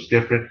experience was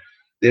different,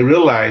 they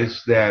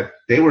realized that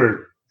they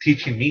were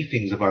teaching me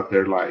things about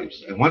their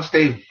lives. And once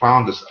they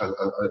found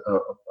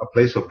a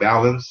place of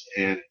balance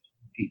and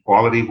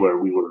equality where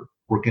we were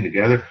working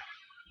together,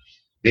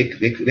 they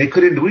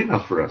couldn't do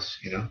enough for us,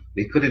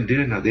 They couldn't do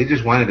enough. They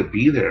just wanted to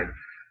be there.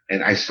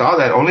 And I saw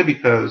that only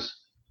because,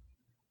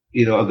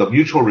 of the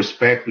mutual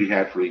respect we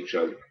had for each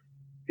other.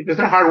 Because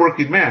they're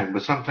hardworking men,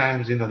 but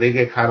sometimes, they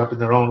get caught up in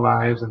their own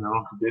lives and their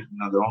own tradition,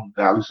 their own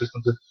value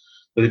systems.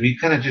 But if you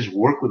kind of just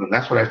work with them,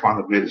 that's what I found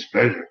the greatest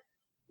pleasure.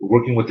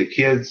 Working with the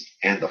kids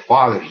and the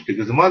fathers,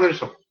 because the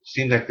mothers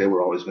seemed like they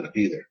were always going to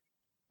be there.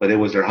 But it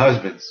was their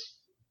husbands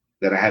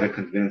that I had to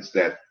convince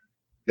that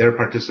their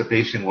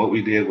participation, what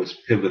we did, was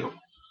pivotal.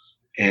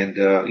 And,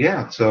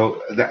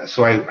 so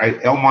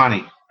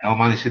El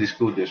Monte City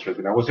School District,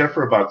 and I was there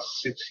for about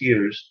 6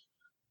 years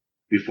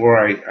before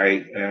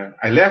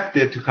I left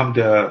it to come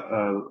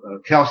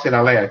to Cal State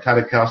LA. I taught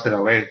at Cal State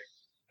LA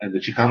and the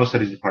Chicano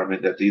Studies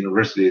Department at the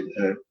university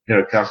here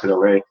at Cal State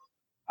LA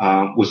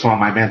with some of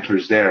my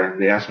mentors there,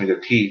 and they asked me to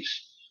teach.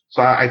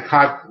 So I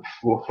taught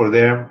for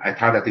them. I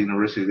taught at the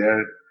university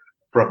there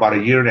for about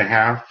a year and a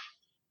half,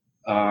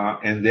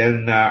 and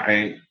then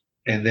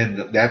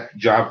that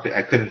job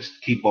I couldn't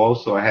keep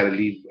both, so I had to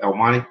leave El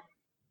Monte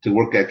to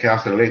work at Cal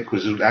State LA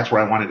because that's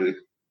where I wanted to,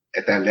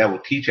 at that level,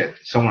 teach at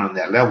somewhere on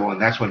that level.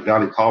 And that's when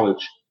Valley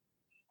College,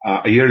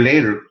 a year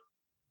later,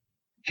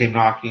 came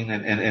knocking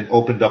and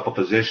opened up a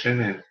position.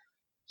 And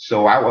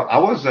so I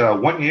was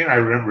 1 year, I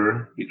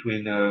remember,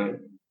 between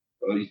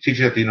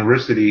teaching at the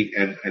university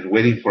and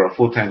waiting for a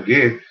full-time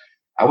gig.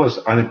 I was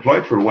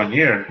unemployed for 1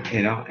 year,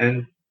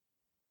 and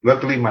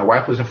luckily my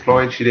wife was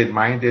employed. She didn't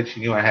mind it. She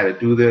knew I had to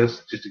do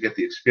this just to get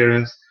the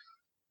experience.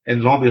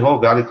 And lo and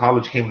behold, Valley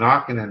College came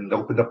knocking and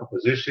opened up a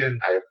position.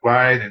 I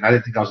applied, and I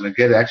didn't think I was going to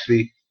get it.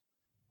 Actually,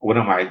 one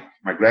of my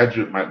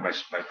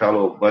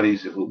fellow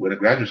buddies who went to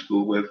graduate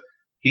school with,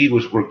 he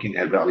was working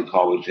at Valley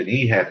College, and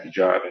he had the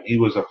job, and he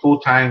was a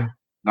full-time,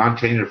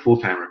 non-tenured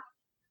full-timer.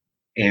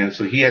 And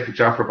so he had the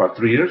job for about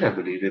 3 years, I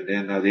believe, and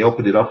then they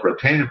opened it up for a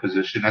tenured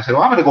position. I said,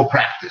 well, I'm going to go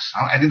practice.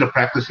 I need to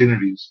practice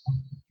interviews.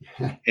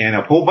 And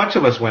a whole bunch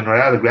of us went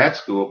right out of grad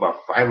school,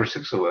 about 5 or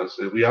 6 of us.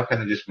 And we all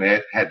kind of just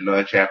met, had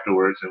lunch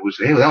afterwards, and we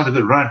said, hey, well, that was a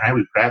good run, right?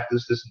 We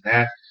practiced this and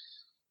that.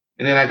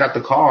 And then I got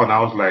the call, and I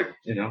was like,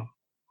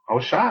 I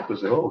was shocked. I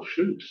said, oh,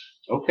 shoot,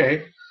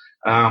 okay.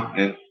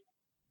 And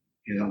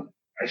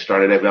I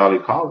started at Valley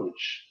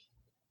College.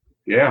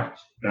 Yeah.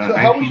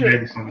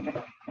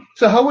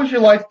 So how was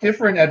your life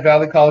different at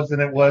Valley College than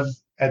it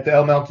was at the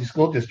El Monte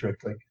School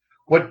District? Like,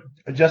 what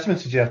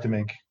adjustments did you have to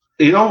make?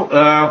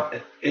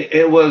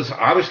 It was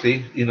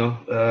obviously,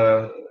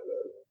 the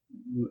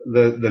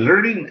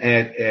learning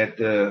at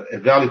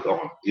Valley,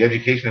 the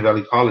education at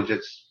Valley College.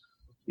 It's,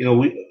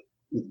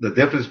 the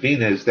difference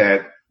being is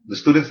that the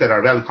students that are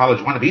at Valley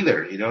College want to be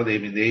there.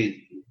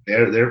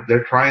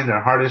 They're trying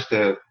their hardest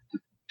to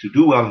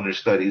do well in their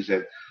studies,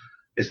 and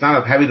it's not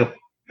of having to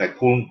like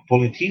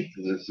pulling teeth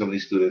with some of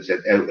these students. At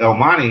El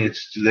Monte,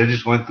 they're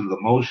just going through the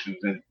motions,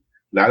 and a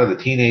lot of the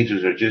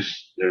teenagers are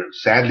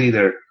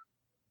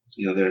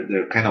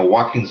they're kind of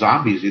walking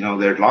zombies.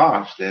 They're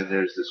lost, and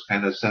there's this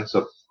kind of sense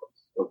of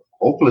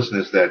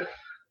hopelessness that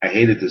I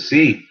hated to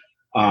see.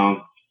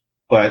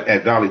 But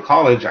at Valley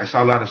College, I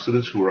saw a lot of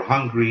students who were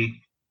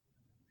hungry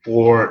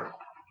for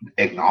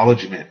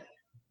acknowledgement,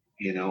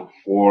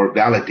 for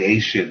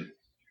validation.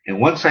 And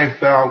once I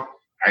felt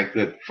I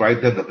could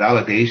provide them the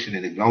validation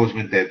and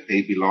acknowledgement that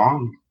they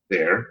belong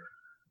there,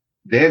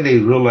 then they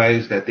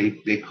realized that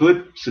they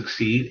could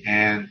succeed,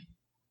 and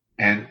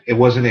it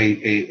wasn't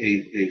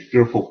a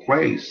fearful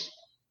place.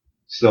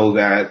 So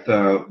that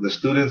the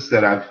students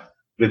that I've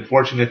been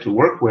fortunate to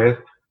work with,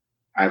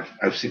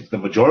 I've seen the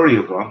majority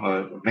of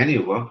them, many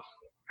of them,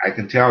 I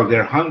can tell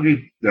they're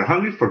hungry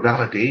for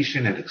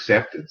validation and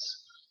acceptance.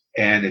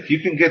 And if you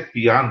can get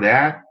beyond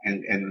that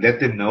and let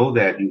them know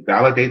that you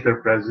validate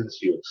their presence,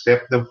 you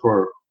accept them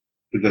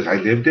because I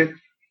lived it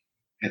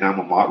and I'm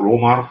a role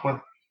model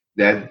for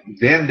them,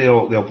 then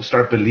they'll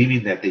start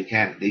believing that they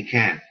can,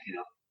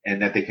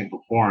 and that they can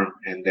perform,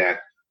 and that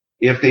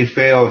if they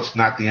fail, it's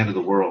not the end of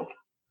the world.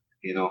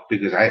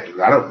 because a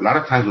lot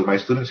of times with my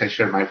students, I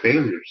share my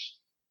failures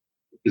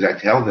because I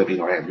tell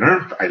them,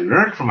 I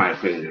learned from my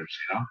failures.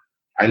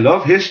 I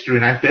love history,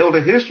 and I failed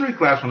a history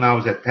class when I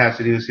was at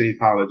Pasadena City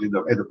College, and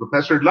the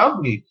professor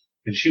loved me,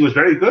 and she was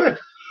very good.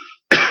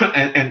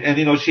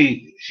 and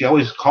she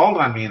always called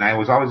on me, and I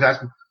was always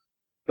asking,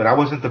 but I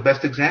wasn't the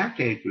best exam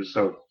taker.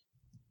 So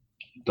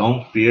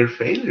don't fear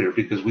failure,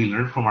 because we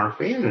learn from our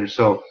failures.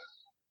 So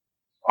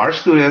our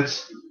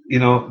students,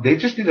 they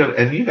just need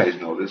and you guys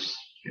know this,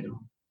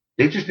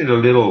 they just need a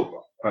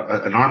little,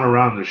 an arm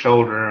around their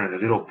shoulder and a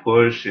little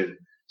push and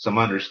some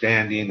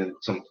understanding and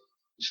some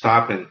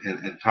stop and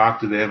talk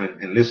to them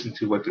and listen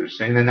to what they're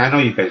saying. And I know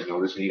you guys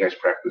know this and you guys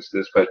practice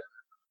this, but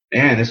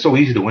man, it's so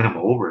easy to win them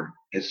over.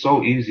 It's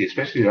so easy,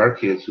 especially our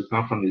kids who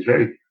come from these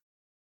very,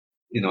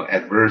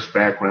 adverse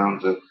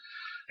backgrounds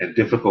and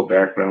difficult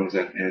backgrounds.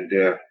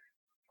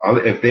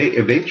 If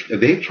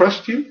they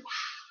trust you,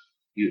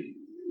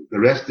 the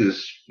rest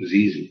is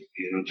easy,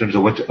 in terms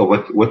of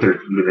what they're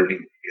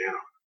learning.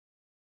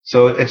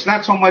 So it's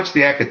not so much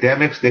the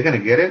academics, they're going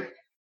to get it,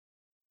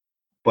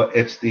 but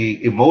it's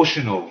the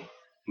emotional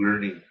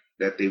learning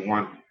that they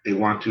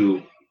want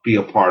to be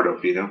a part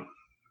of,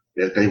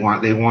 that they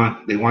want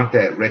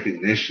that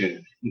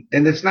recognition.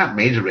 And it's not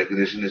major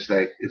recognition.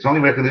 It's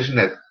only recognition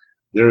that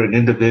they're an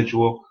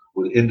individual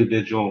with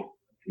individual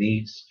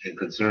needs and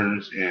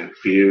concerns and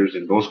fears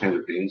and those kinds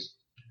of things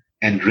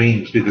and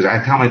dreams. Because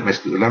I tell a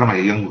lot of my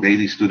young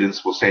lady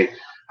students will say,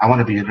 I want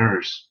to be a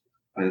nurse.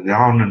 And they're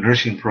all in a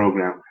nursing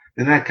program.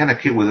 And then I kind of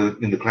kid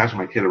in the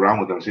classroom, I kid around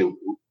with them and say,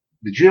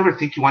 did you ever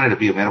think you wanted to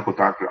be a medical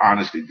doctor?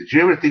 Honestly, did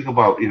you ever think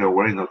about,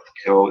 wearing the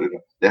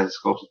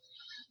stethoscopes?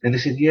 And they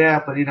said,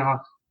 yeah, but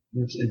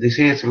they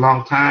say it's a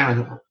long time.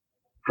 And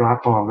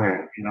drop all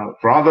that,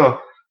 for all the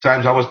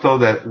times I was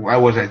told that why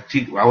was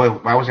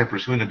I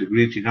pursuing a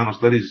degree in Chicano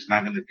studies? It's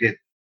not going to get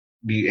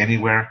me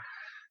anywhere.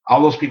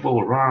 All those people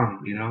were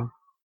wrong,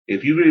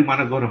 If you really want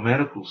to go to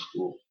medical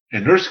school,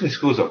 and nursing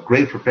school is a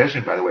great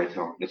profession, by the way, I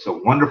tell them. It's a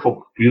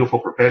wonderful, beautiful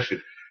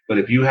profession. But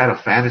if you had a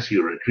fantasy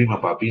or a dream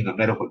about being a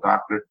medical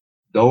doctor,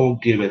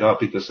 don't give it up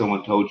because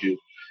someone told you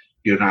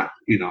you're not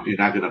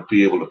going to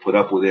be able to put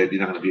up with it. You're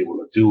not going to be able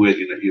to do it.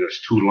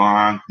 It's too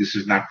long. This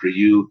is not for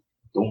you.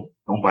 Don't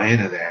buy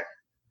into that.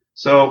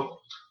 So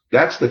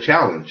that's the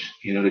challenge,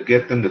 to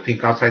get them to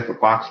think outside the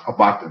box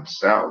about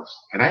themselves.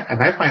 And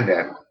I find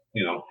that,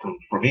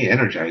 for me,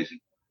 energizing,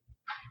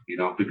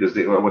 because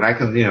when I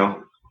can,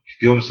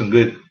 give them some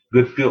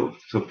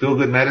feel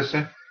good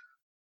medicine,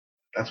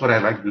 that's what I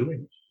like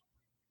doing.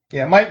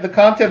 Yeah, the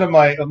content of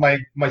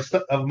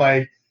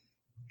my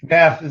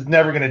math is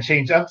never going to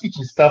change. I'm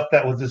teaching stuff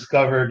that was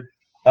discovered.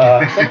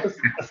 Some of the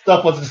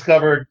stuff was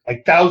discovered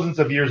like thousands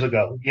of years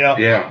ago.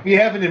 Yeah. We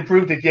haven't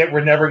improved it yet.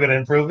 We're never going to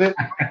improve it.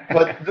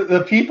 But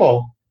the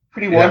people,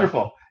 pretty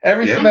wonderful.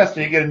 Every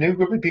semester you get a new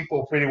group of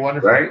people, pretty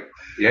wonderful. Right.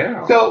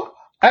 Yeah. So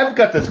I've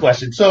got this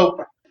question.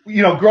 So,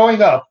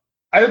 growing up,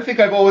 I don't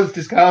think I've always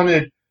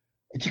discounted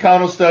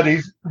Chicano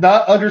studies,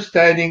 not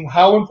understanding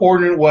how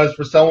important it was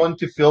for someone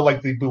to feel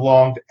like they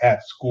belonged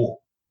at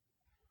school.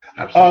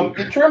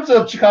 Absolutely. In terms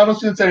of Chicano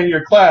students that are in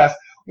your class,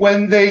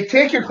 when they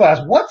take your class,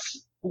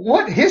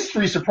 what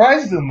history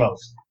surprises them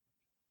most?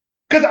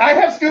 Because I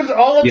have students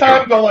all the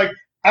time go like,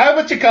 I'm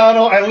a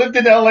Chicano, I lived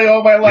in LA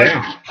all my life,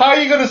 how are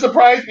you going to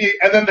surprise me?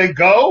 And then they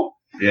go,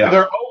 and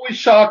they're always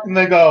shocked, and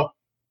they go,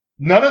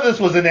 none of this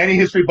was in any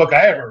history book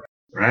I ever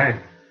read.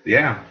 Right,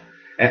 yeah.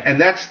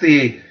 And that's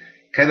the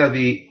kind of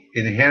the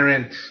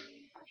inherent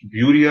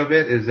beauty of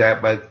it, is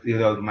that, but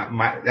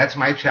that's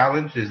my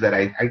challenge, is that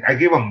I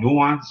give them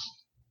nuance,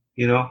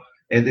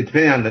 and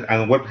depending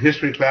on what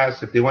history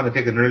class, if they want to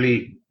take an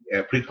early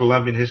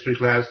pre-Columbian history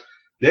class,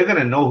 they're going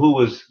to know who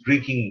was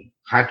drinking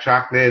hot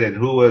chocolate and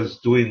who was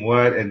doing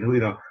what, and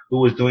who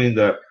was doing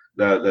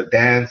the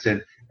dance.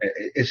 And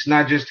it's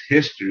not just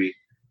history,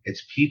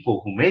 it's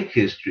people who make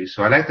history.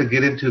 So I like to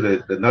get into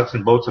the nuts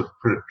and bolts of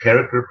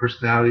character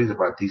personalities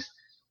about these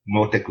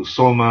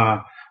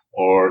Moctezuma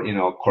or,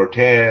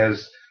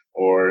 Cortez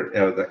or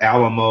the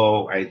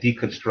Alamo. I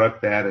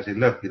deconstruct that. I say,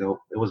 look, it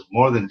was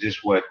more than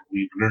just what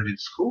we learned in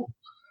school,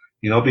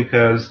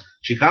 because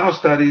Chicano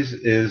studies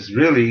is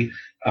really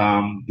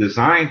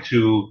designed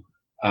to,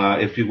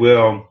 if you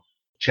will,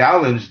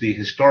 challenge the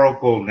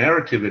historical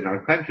narrative in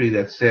our country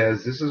that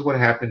says this is what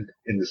happened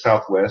in the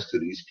Southwest to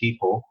these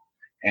people,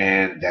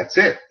 and that's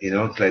it.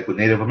 It's like with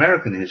Native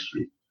American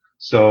history.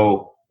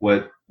 So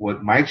what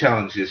my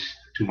challenge is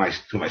to my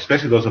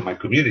especially those of my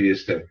community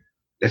is to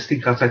let's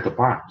think outside the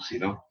box.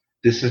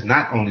 This is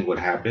not only what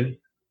happened,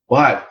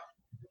 but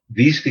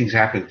these things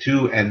happened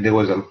too, and there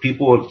was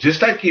people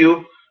just like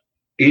you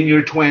in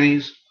your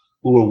 20s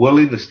who were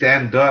willing to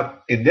stand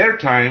up in their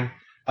time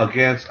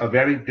against a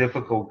very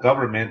difficult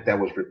government that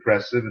was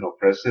repressive and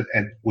oppressive.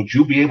 And would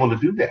you be able to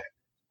do that?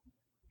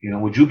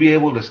 Would you be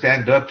able to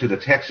stand up to the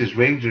Texas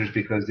Rangers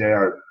because they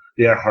are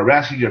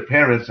harassing your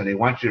parents and they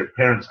want your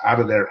parents out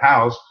of their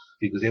house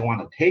because they want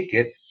to take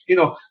it?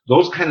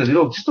 Those kind of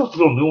those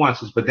little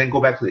nuances, but then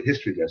go back to the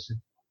history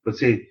lesson. but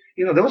say,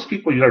 there was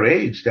people your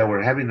age that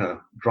were having to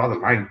draw the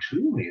line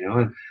too,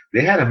 and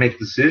they had to make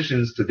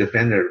decisions to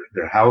defend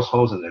their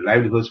households and their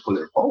livelihoods for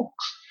their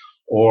folks.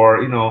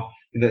 Or,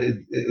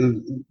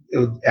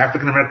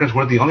 African Americans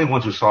weren't the only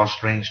ones who saw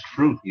estranged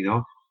fruit,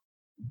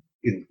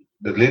 In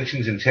the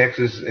lynchings in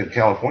Texas and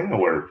California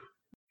were,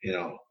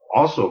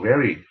 also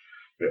very,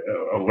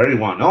 very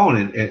well known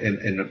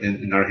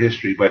in our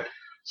history. But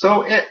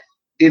so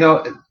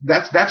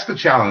that's the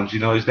challenge,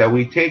 is that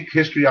we take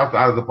history out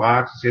of the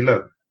box and say,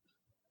 look,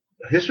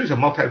 history is a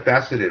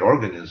multifaceted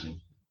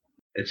organism.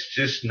 It's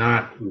just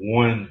not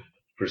one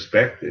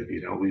perspective.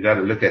 We got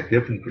to look at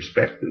different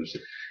perspectives.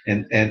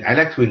 And I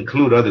like to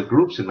include other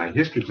groups in my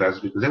history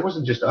classes because it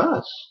wasn't just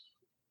us.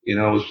 It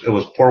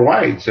was poor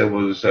whites. It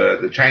was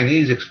the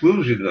Chinese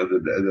exclusion.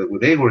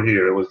 They were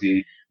here. It was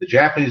the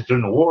Japanese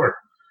during the war.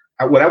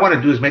 What I want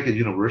to do is make it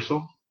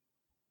universal.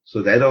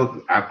 So that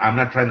I'm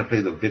not trying to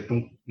play the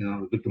victim,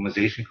 the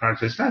victimization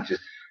cards. It's not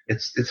just.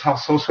 It's how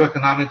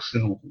socioeconomics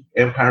and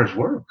empires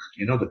work.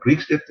 The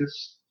Greeks did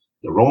this.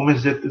 The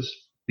Romans did this.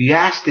 The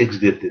Aztecs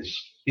did this.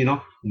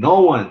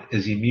 No one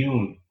is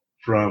immune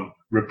from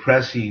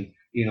repressing,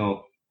 in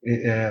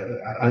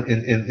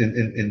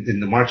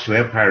the march to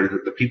empire,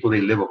 the people they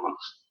live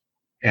amongst.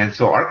 And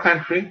so our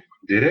country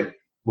did it,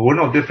 but we're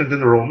no different than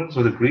the Romans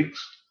or the Greeks.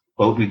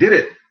 But we did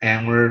it,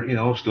 and we're,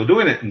 still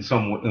doing it in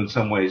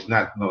some ways,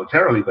 not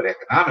militarily, but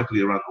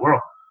economically around the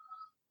world.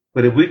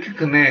 But if we can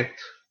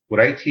connect what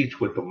I teach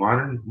with the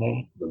modern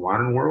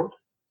world,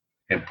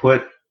 and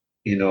put,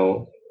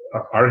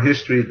 our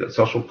history, the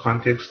social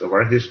context of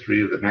our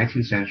history of the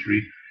 19th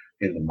century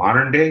in the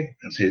modern day,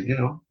 and say,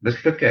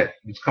 let's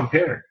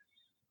compare.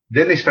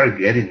 Then they start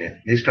getting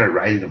it. They start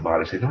writing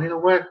about it. Say, no, you know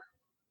what?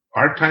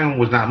 Our time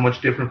was not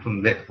much different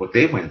from what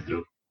they went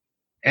through.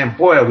 And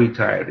boy, are we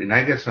tired. And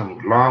I get some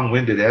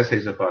long-winded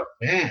essays about,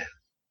 man,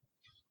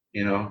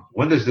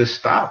 when does this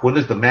stop? When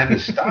does the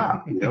madness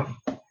stop?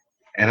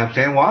 And I'm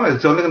saying, well,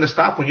 it's only going to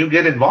stop when you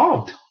get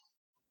involved.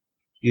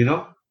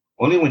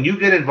 Only when you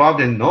get involved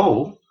and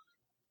know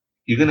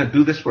you're going to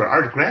do this for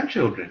our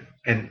grandchildren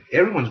and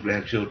everyone's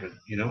grandchildren.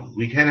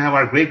 We can't have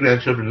our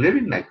great-grandchildren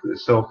living like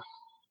this. So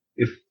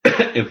if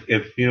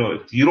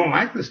you don't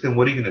like this, then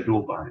what are you going to do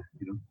about it?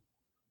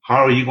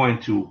 How are you going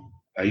to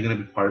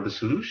be part of the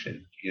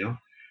solution?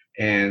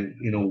 And,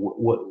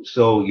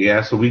 so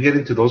we get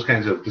into those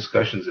kinds of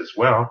discussions as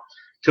well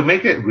to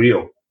make it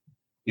real,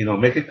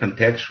 make it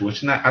contextual.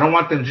 It's not, I don't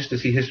want them just to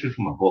see history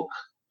from a book.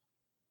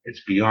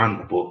 It's beyond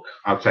the book,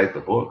 outside the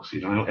books,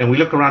 and we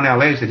look around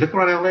LA and say, look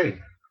around LA.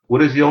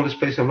 What is the oldest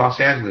place of Los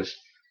Angeles?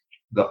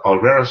 The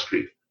Alvera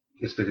Street.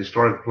 It's the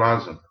historic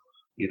plaza.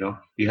 You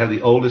have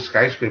the oldest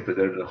skyscraper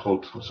there, the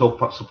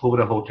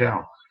Sepulveda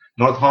Hotel.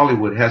 North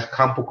Hollywood has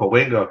Campo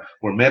Cahuenga,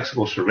 where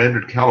Mexico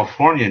surrendered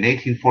California in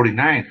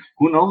 1849.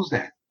 Who knows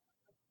that?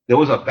 There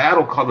was a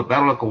battle called the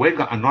Battle of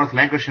Cahuenga on North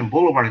Lankershim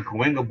Boulevard and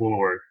Cahuenga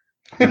Boulevard.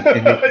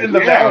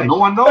 No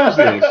one knows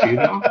this,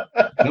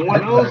 No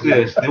one knows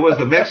this. There was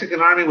the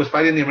Mexican army was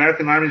fighting the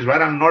American armies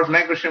right on North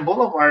Lankershim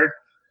Boulevard.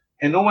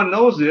 And no one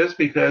knows this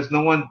because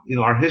no one,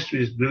 our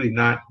history is really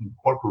not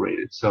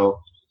incorporated. So,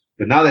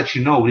 but now that what are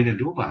you going to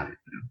do about it?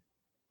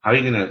 How are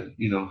you going to,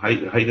 what are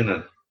you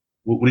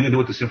going to do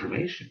with this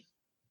information?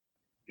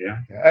 Yeah.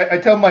 I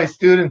tell my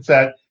students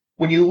that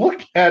when you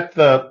look at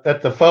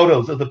the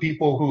photos of the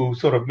people who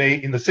sort of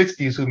made in the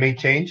 60s who made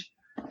change,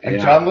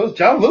 and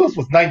John Lewis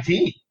was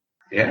 19.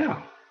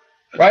 Yeah.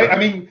 Right? I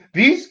mean,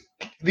 these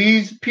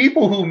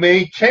people who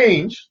made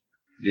change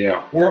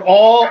were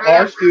all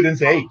our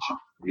students' age.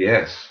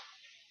 Yes.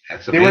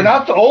 They were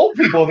not the old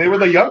people. They were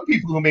the young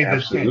people who made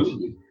this change.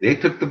 They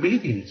took the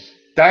beatings.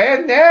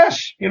 Diane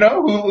Nash, who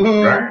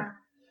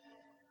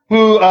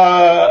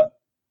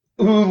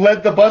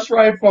led the bus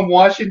ride from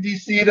Washington,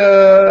 D.C.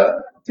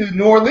 to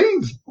New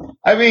Orleans.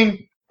 I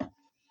mean,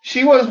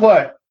 she was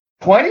what,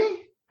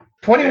 20?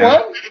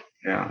 21?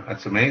 Yeah,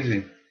 that's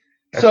amazing.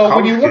 That's so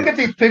when you look at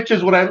these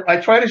pictures, what I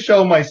try to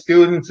show my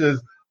students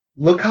is,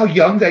 look how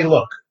young they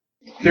look.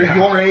 They're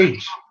your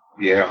age.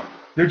 Yeah.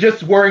 They're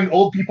just wearing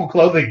old people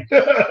clothing.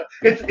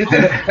 it's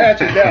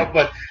patched out,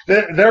 but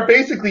they're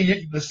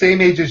basically the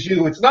same age as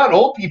you. It's not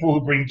old people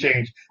who bring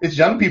change. It's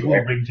young people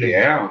who bring change.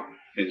 Yeah,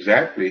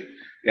 exactly.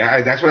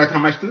 Yeah, that's what I tell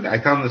my students. I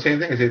tell them the same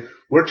thing. I say,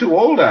 we're too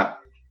old to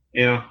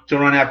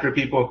run after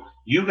people.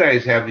 You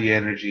guys have the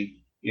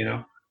energy,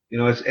 and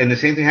the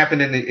same thing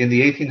happened in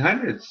the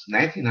 1800s,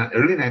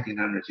 early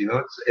 1900s.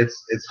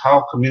 It's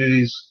how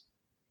communities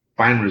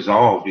find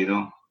resolve,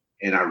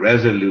 and are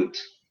resolute.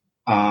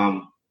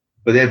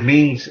 But it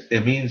means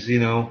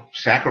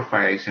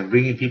sacrifice and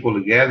bringing people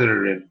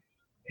together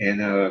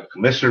and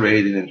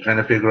commiserating and trying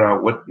to figure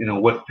out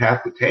what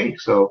path to take.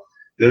 So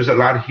there's a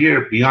lot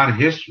here beyond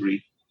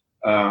history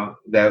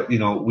that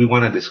we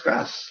want to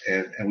discuss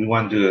and we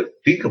want to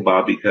think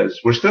about, because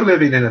we're still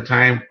living in a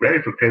time,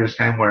 very precarious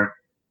time, where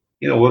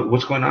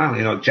what's going on.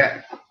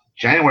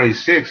 January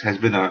 6th has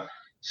been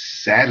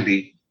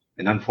sadly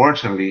and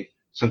unfortunately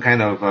some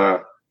kind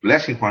of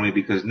blessing for me,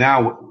 because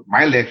now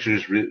my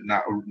lectures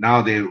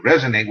now they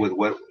resonate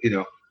with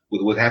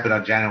with what happened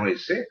on January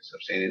 6th.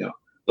 I'm saying,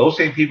 those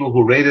same people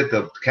who raided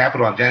the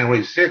Capitol on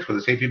January 6th were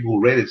the same people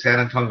who raided San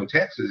Antonio,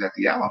 Texas at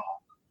the Alamo.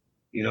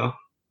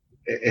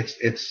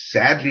 It's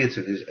sadly,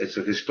 it's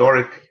a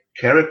historic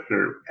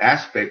character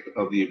aspect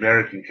of the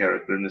American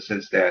character in the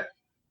sense that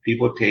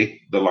people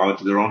take the law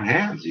into their own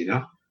hands,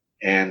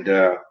 and,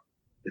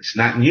 it's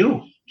not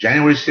new.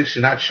 January 6th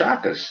should not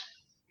shock us.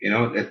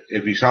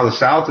 If you saw the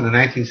South in the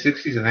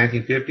 1960s and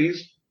 1950s,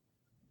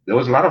 there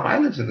was a lot of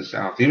violence in the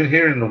South, even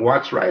here in the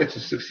Watts riots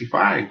of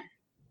 65.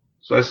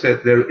 So I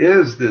said, there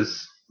is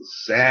this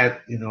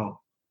sad,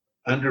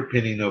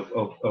 underpinning of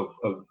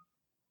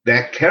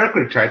that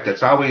character type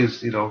that's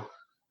always,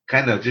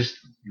 kind of just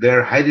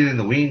there hiding in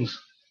the wings,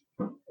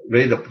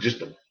 ready to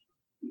just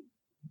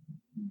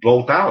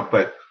bolt out.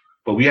 But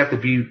we have to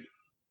be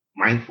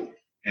mindful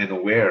and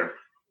aware,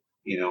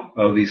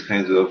 of these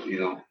kinds of,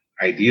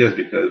 ideas,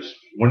 because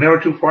we're never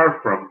too far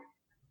from,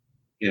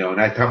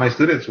 and I tell my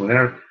students,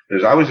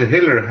 there's always a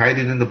Hitler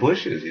hiding in the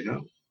bushes,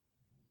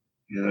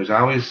 there's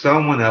always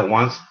someone that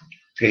wants to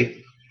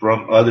take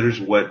from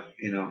others what,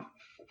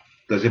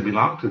 doesn't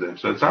belong to them.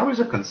 So it's always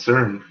a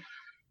concern.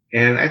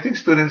 And I think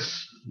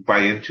students buy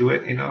into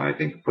it. I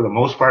think for the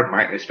most part,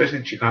 especially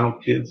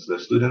Chicano kids, the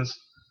students,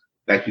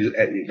 like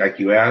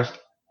you asked,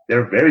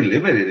 they're very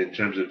limited in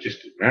terms of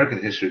just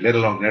American history, let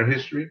alone their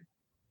history.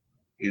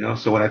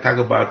 So when I talk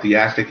about the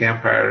Aztec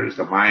empires,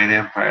 the Mayan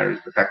empires,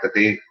 the fact that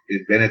they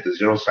invented the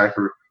zero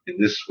cipher in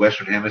this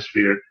Western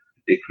hemisphere,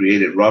 they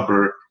created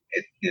rubber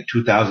in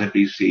 2000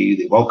 BC,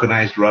 they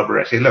vulcanized rubber.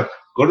 I say, look,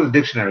 go to the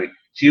dictionary,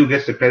 see who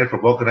gets the credit for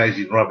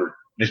vulcanizing rubber.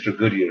 Mr.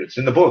 Goodyear. It's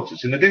in the books.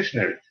 It's in the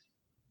dictionary.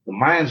 The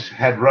Mayans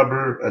had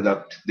rubber.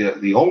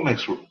 The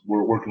Olmecs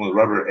were working with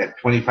rubber at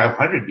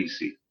 2500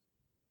 BC.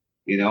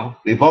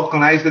 They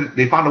vulcanized it.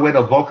 They found a way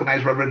to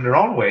vulcanize rubber in their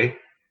own way,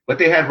 but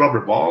they had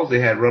rubber balls. They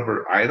had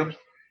rubber items.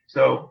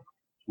 So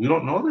we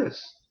don't know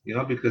this,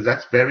 because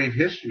that's buried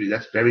history.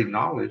 That's buried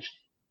knowledge.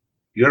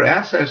 Your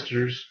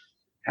ancestors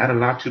had a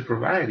lot to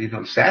provide.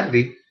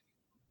 Sadly,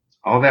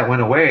 all that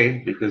went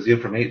away because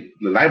the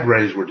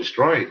libraries were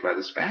destroyed by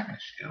the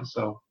Spanish.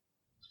 So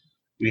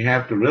we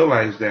have to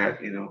realize that,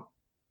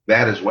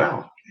 that as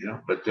well,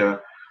 but,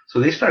 so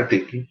they start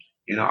thinking,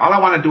 all I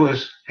want to do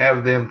is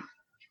have them,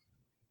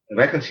 if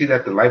I can see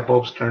that the light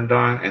bulb's turned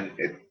on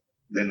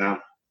then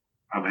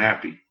I'm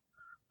happy.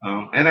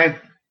 And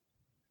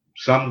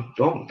some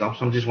don't,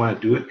 some just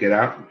want to do it, get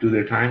out, do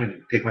their time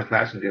and take my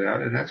class and get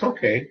out. And that's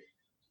okay.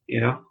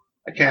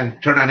 I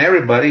can't turn on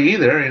everybody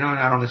either, and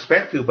I don't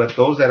expect to, but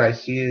those that I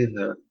see in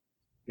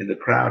the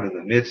crowd, in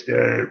the midst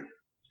there,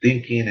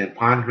 thinking and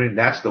pondering,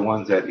 that's the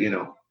ones that,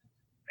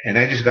 and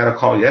I just got a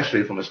call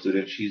yesterday from a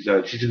student. She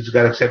just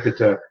got accepted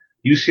to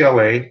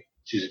UCLA.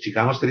 She's a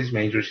Chicano studies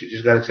major. She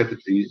just got accepted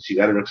she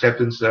got her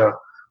acceptance,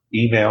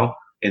 email,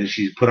 and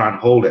she's put on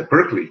hold at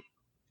Berkeley.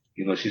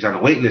 She's on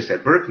a wait list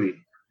at Berkeley.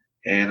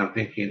 And I'm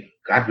thinking,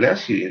 God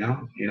bless you,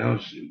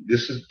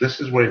 this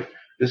is what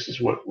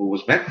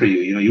was meant for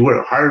you. You were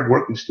a hard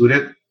working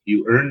student.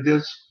 You earned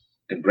this.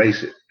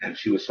 Embrace it. And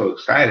she was so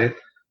excited.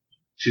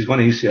 She's going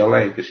to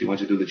UCLA because she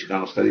wants to do the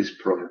Chicano studies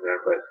program there.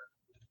 But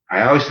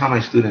I always tell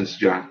my students,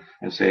 John,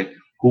 and say,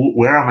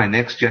 where are my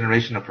next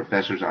generation of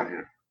professors out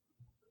here?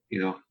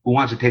 Who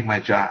wants to take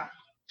my job?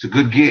 It's a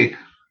good gig.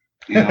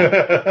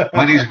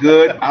 Money's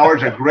good.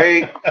 Hours are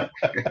great.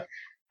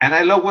 And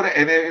I love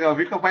if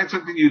you can find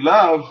something you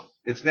love,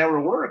 it's never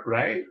work,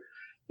 right?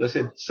 So I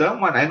said,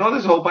 I know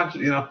there's a whole bunch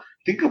of,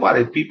 think about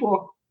it,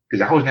 people,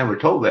 because I was never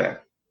told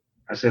that.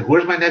 I said,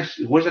 where's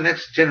the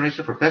next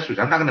generation of professors?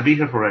 I'm not going to be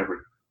here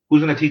forever.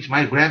 Who's going to teach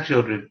my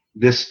grandchildren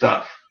this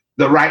stuff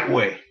the right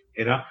way,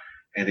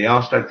 And they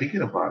all start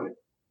thinking about it.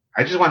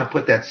 I just want to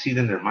put that seed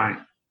in their mind.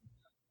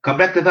 Come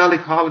back to Valley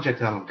College, I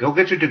tell them. Go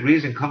get your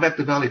degrees and come back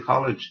to Valley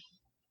College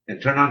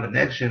and turn on the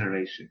next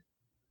generation.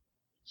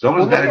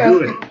 Someone's got to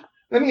do it.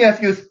 Let me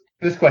ask you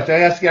this question. I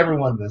ask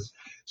everyone this.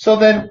 So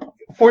then,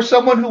 for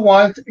someone who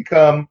wanted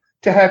to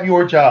have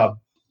your job,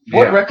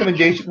 what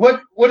recommendation,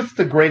 what is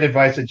the great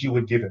advice that you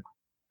would give him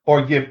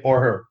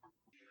or her?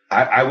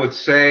 I would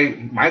say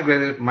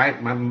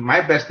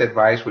my best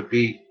advice would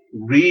be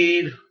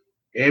read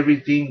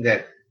everything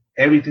that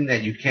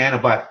you can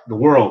about the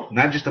world,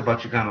 not just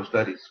about Chicano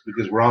studies,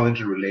 because we're all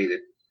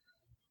interrelated.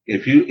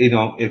 If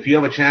you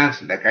have a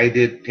chance, like I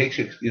did, take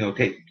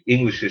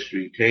English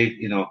history,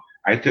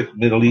 I took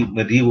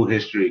medieval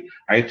history.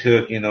 I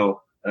took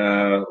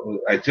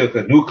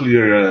a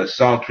nuclear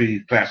assault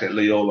treaty class at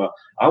Loyola.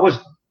 I was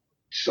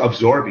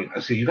absorbing. I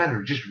said, you got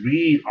to just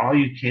read all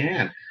you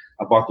can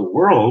about the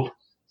world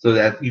so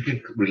that you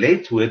can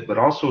relate to it, but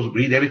also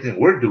read everything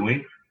we're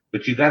doing.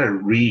 But you got to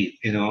read.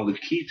 The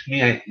key to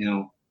me,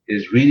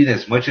 is reading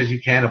as much as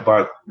you can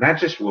about not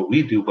just what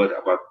we do, but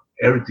about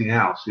everything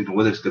else.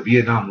 Whether it's the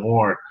Vietnam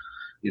War,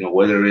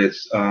 whether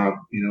it's the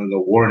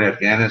war in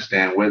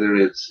Afghanistan, whether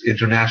it's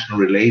international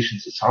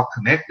relations, it's all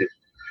connected.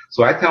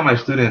 So I tell my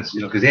students,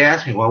 because they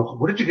ask me, well,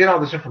 where did you get all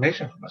this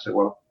information from? I said,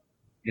 well,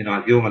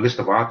 I give them a list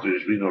of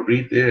authors,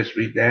 read this,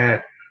 read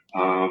that,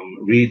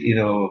 read,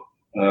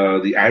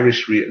 the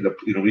Irish, read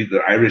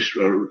the Irish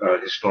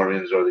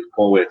historians or the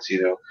poets,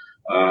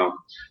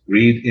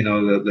 read,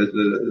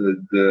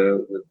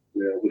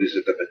 what is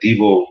it, the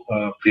medieval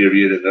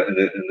period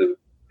and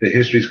the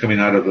histories coming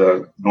out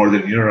of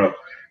Northern Europe.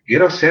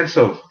 Get a sense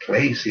of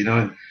place, and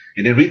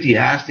then read the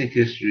Aztec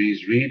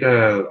histories, read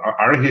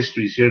our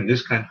histories here in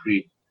this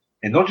country,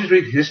 and don't just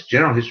read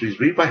general histories,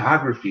 read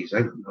biographies.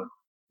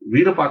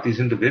 Read about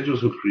these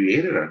individuals who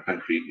created our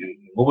country and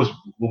what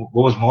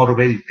was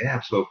motivating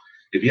them. So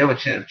if you have a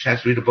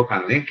chance to read a book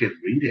on Lincoln,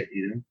 read it.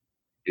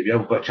 If you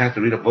have a chance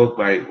to read a book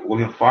by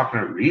William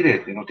Faulkner, read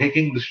it. Take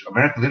English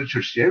American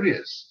literature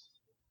serious.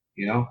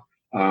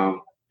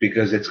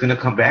 Because it's going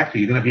to come back to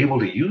you. You're going to be able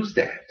to use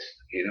that.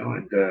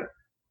 And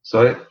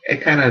so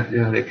it kind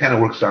of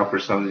works out for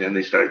some, and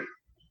they start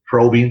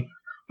probing.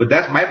 But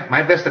that's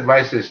my best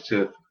advice is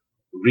to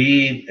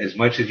read as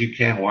much as you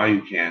can while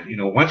you can.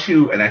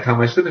 And I tell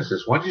my students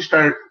this, once you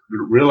start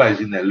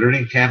realizing that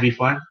learning can be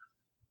fun,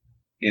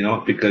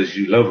 because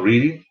you love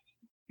reading,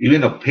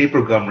 even a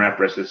paper gum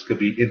wrapper could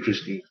be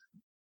interesting,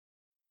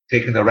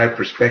 taking the right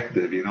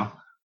perspective,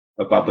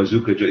 about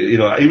bazooka.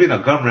 Even a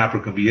gum wrapper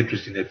can be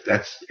interesting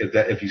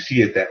if you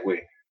see it that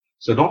way.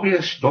 So don't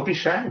be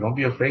shy. Don't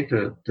be afraid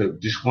to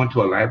just go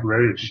into a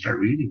library and just start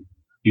reading.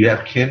 You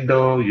have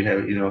Kindle, you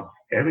have,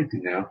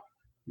 everything now.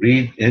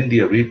 Read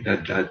India, read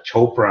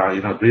Chopra,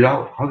 read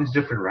all these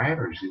different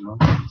writers,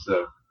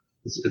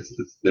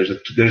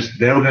 there's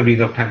never going to be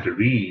enough time to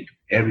read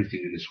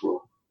everything in this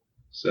world.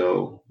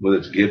 So whether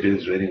it's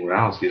Gibbons or anywhere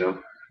else, the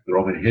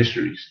Roman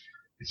histories.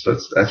 So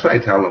that's what I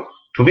tell them.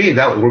 To me,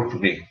 that would work for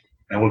me.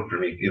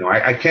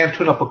 I can't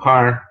tune up a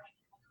car.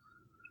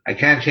 I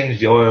can't change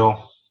the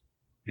oil.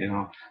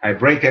 I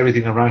break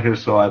everything around here,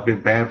 so I've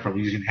been banned from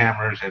using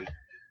hammers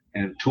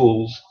and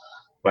tools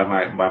by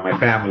my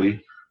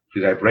family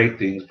because I break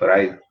things. But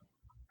I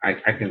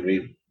can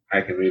read.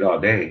 I can read all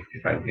day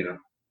if I.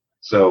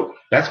 So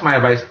that's my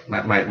advice.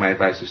 My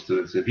advice to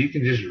students: if you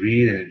can just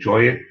read and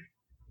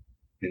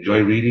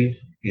enjoy reading,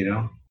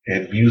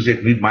 and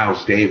music. Read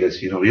Miles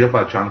Davis. Read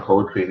about John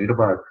Coltrane. Read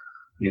about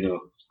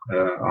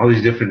all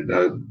these different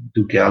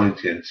Duke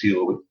Ellington.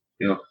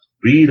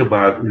 Read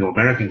about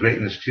American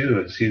greatness too,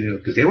 and see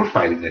because they were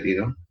fighting it.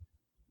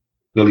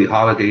 Billie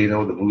Holiday, the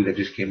movie that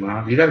just came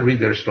out. You got to read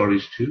their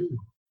stories too.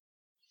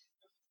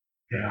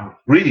 Yeah,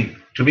 reading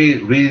to me,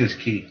 reading is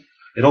key.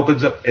 It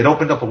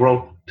opened up a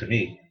world to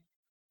me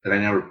that I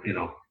never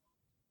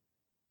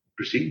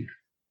perceived.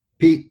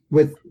 Pete,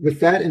 with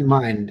that in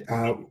mind,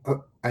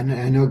 I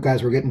know,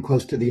 guys, we're getting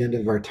close to the end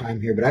of our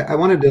time here, but I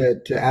wanted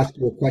to ask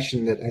you a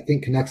question that I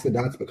think connects the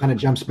dots, but kind of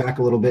jumps back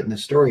a little bit in the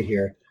story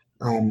here.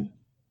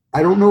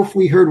 I don't know if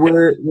we heard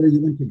where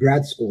you went to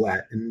grad school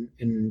at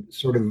and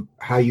sort of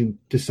how you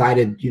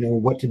decided,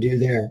 what to do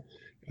there.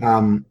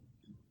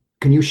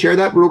 Can you share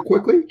that real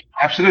quickly?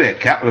 Absolutely.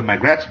 My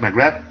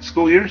grad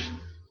school years?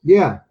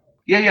 Yeah.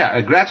 Yeah.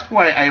 At grad school,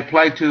 I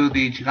applied to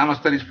the Chicano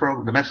Studies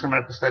program, the Mexican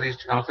American Studies,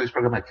 Chicano Studies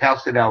program at Cal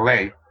State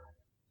LA.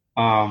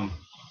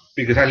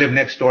 Because I live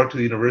next door to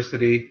the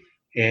university,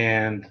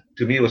 and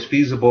to me it was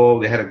feasible.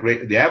 They have a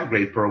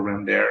great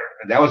program there,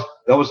 and I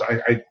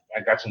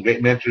got some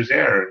great mentors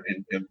there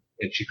in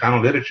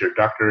Chicano literature.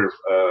 Dr.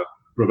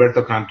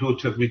 Roberto Cantu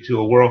took me to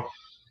a world.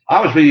 I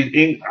was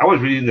reading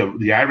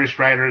the Irish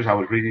writers. I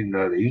was reading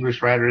the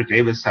English writers,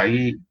 David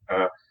Said,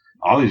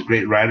 all these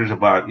great writers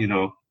about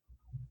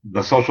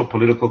the social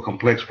political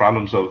complex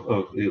problems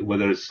of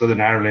whether it's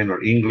Southern Ireland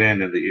or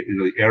England and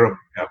the Arab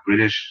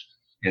British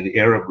and the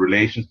Arab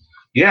relations.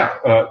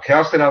 Yeah,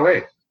 Cal State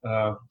LA.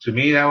 To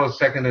me, that was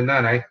second to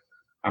none.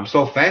 I'm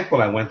so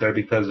thankful I went there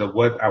because of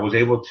what I was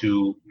able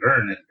to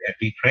learn and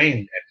be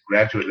trained at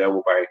graduate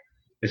level by,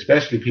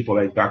 especially people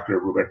like Dr.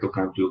 Roberto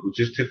Cantu, who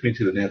just took me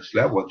to the next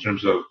level in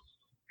terms of,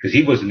 because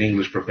he was an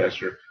English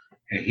professor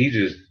and he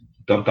just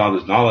dumped all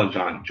his knowledge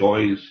on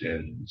Joyce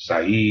and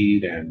Said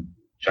and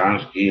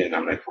Chomsky, and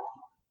I'm like,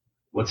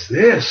 what's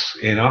this?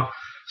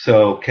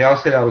 So Cal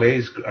State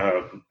LA's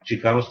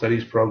Chicano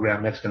Studies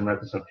program, Mexican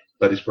American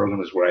Studies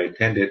program is where I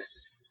attended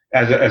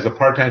as a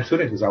part-time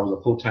student because I was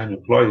a full-time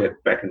employee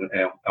back in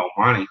El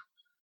Monte.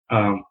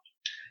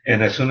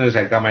 And as soon as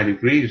I got my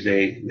degrees,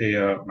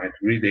 my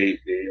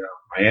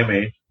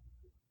MA,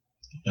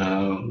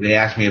 they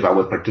asked me if I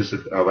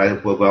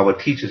would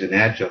teach as an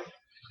adjunct.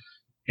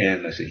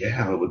 And I said,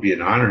 yeah, it would be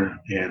an honor.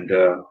 And,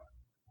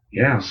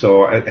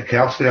 so at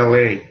Cal State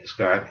LA,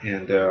 Scott,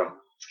 and,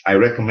 I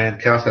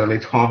recommend Cal State LA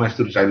to all my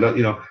students. I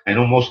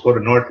know most go to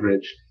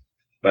Northridge,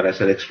 but I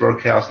said explore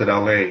Cal State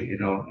LA,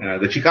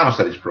 the Chicano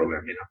Studies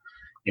program,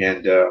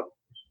 and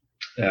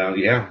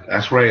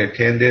that's where I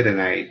attended, and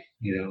I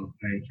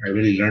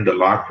really learned a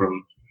lot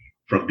from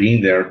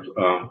being there,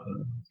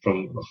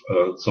 from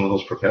some of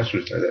those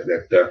professors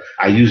that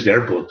I use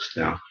their books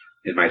now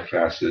in my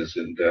classes,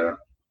 and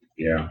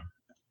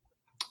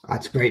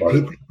That's great,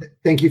 Pete.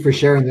 Thank you for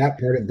sharing that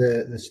part of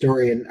the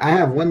story. And I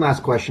have one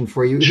last question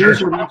for you. Sure.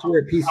 Who's your mentor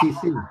at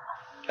PCC?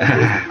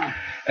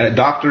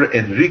 Dr.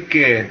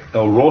 Enrique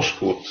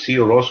Orozco, C.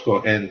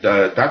 Orozco. And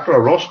Dr.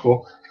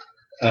 Orozco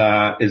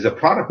is a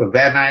product of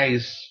Van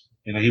Nuys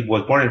You know, he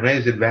was born and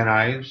raised in Van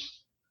Nuys,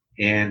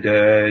 and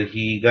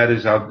he got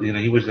his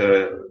he was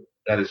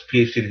got his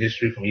PhD in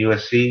history from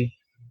USC.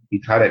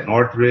 He taught at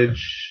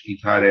Northridge. He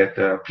taught at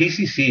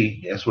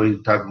PCC. That's where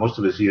he taught most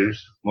of his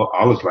years,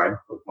 all his life.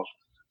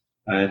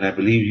 And I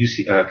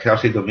believe Cal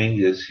State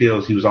Dominguez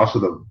Hills. He was also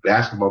the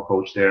basketball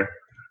coach there.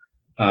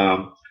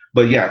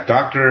 But yeah,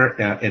 Dr.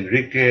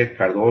 Enrique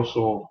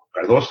Cardosa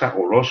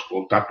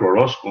Orozco, Dr.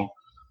 Orozco,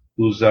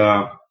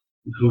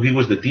 who he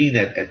was the dean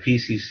at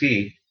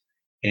PCC,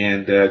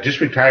 and just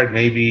retired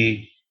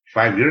maybe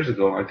 5 years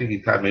ago. I think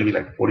he taught maybe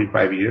like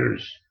 45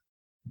 years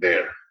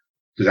there,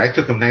 because I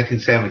took him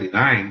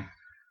 1979,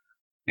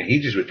 and he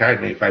just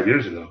retired maybe 5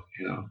 years ago.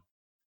 You know,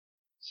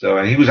 so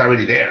and he was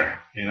already there.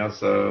 You know,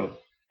 so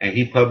and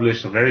he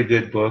published some very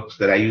good books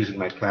that I use in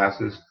my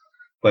classes.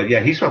 But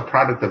yeah, he's a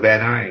product of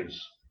Van Nuys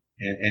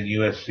and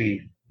USC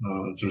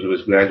in terms of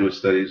his graduate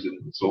studies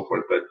and so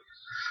forth. But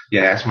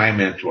yeah, that's my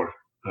mentor,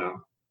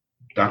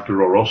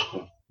 Dr.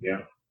 Orozco.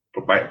 Yeah,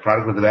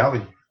 product of the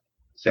Valley,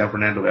 San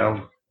Fernando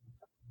Valley.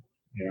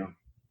 Yeah.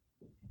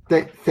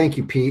 Thank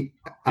you, Pete.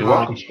 You're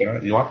welcome,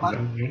 Scott. You're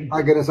welcome.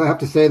 My goodness, I have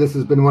to say this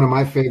has been one of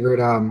my favorite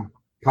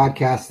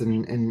podcasts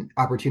and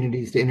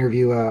opportunities to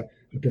interview a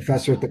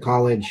professor at the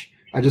college.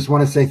 I just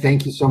want to say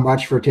thank you so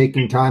much for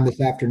taking time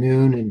this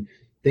afternoon, and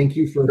thank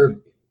you for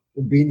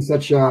being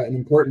such an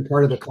important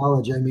part of the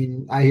college. I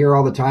mean, I hear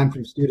all the time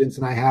from students,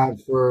 and I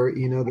have for,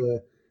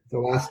 the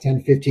last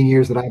 10, 15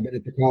 years that I've been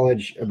at the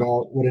college,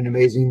 about what an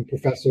amazing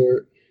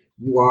professor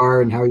you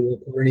are and how you're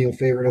a perennial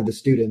favorite of the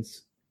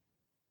students.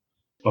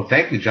 Well,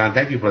 thank you, John.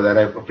 Thank you for that.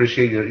 I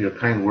appreciate your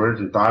kind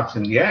words and thoughts.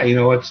 And yeah,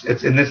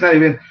 it's not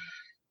even,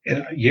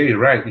 yeah, you're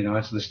right.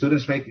 It's the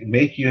students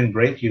make you and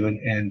break you,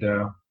 and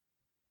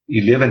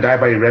you live and die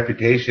by your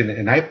reputation.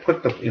 And I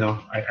put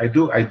I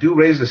do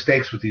raise the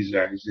stakes with these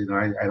guys.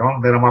 I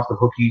don't let them off the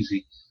hook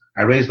easy.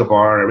 I raise the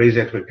bar. I raise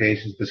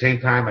expectations. At the same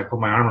time, I put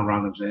my arm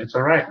around them and say, it's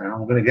all right, man.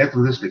 We're going to get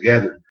through this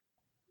together.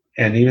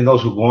 And even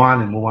those who go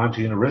on and move on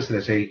to university,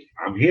 I say,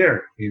 I'm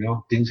here.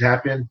 Things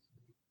happen,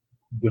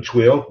 which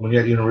will when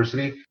you're at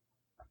university.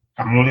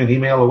 I'm only an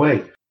email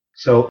away.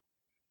 So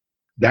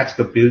that's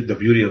the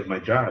beauty of my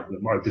job.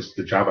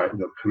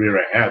 The career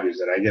I have is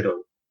that I get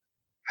to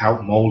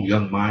help mold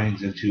young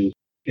minds into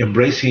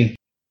embracing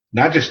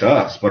not just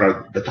us,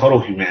 but the total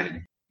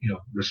humanity.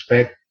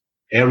 Respect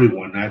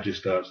everyone, not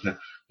just us. Now,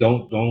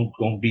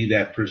 don't be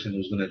that person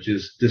who's going to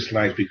just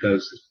dislike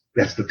because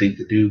that's the thing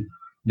to do.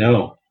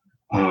 No,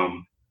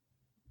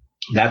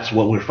 that's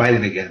what we're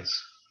fighting against.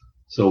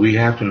 So we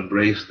have to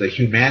embrace the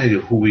humanity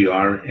of who we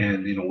are,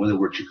 and whether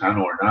we're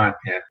Chicano or not.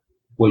 And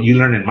what you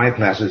learn in my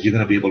classes, you're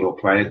going to be able to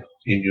apply it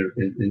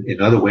in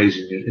other ways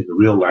in the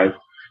real life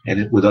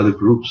and with other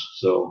groups.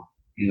 So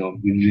we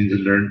need to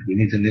learn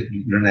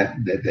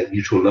that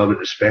mutual love and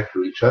respect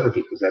for each other,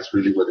 because that's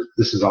really what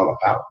this is all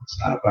about. It's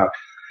not about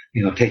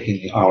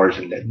taking ours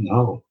and that.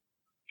 No,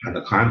 on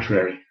the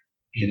contrary.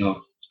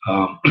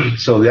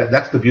 So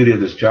that's the beauty of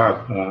this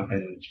job,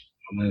 and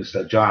it's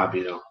a job.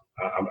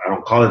 I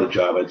don't call it a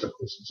job. It's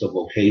a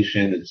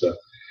vocation. It's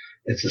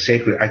a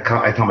sacred.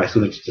 I tell my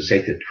students it's a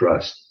sacred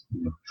trust.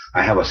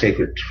 I have a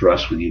sacred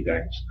trust with you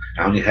guys.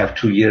 I only have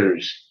 2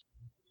 years.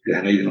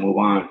 I know you're gonna move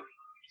on.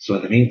 So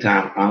in the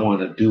meantime, I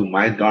want to do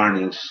my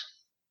darnest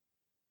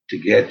to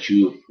get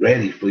you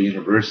ready for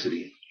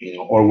university,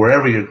 or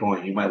wherever you're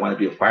going. You might want to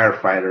be a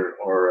firefighter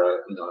or a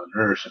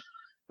nurse,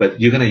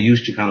 but you're going to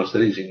use Chicano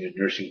studies in your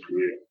nursing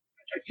career.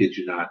 I kid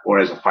you not, or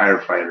as a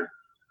firefighter.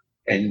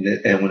 And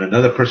when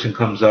another person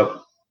comes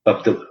up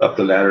the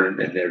ladder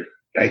and they're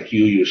like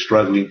you're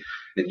struggling,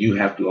 then you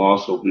have to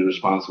also be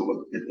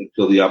responsible and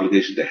feel the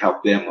obligation to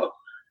help them up,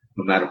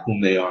 no matter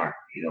whom they are,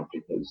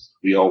 because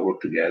we all work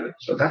together.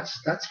 So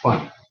that's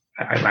fun.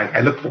 I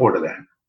look forward to that.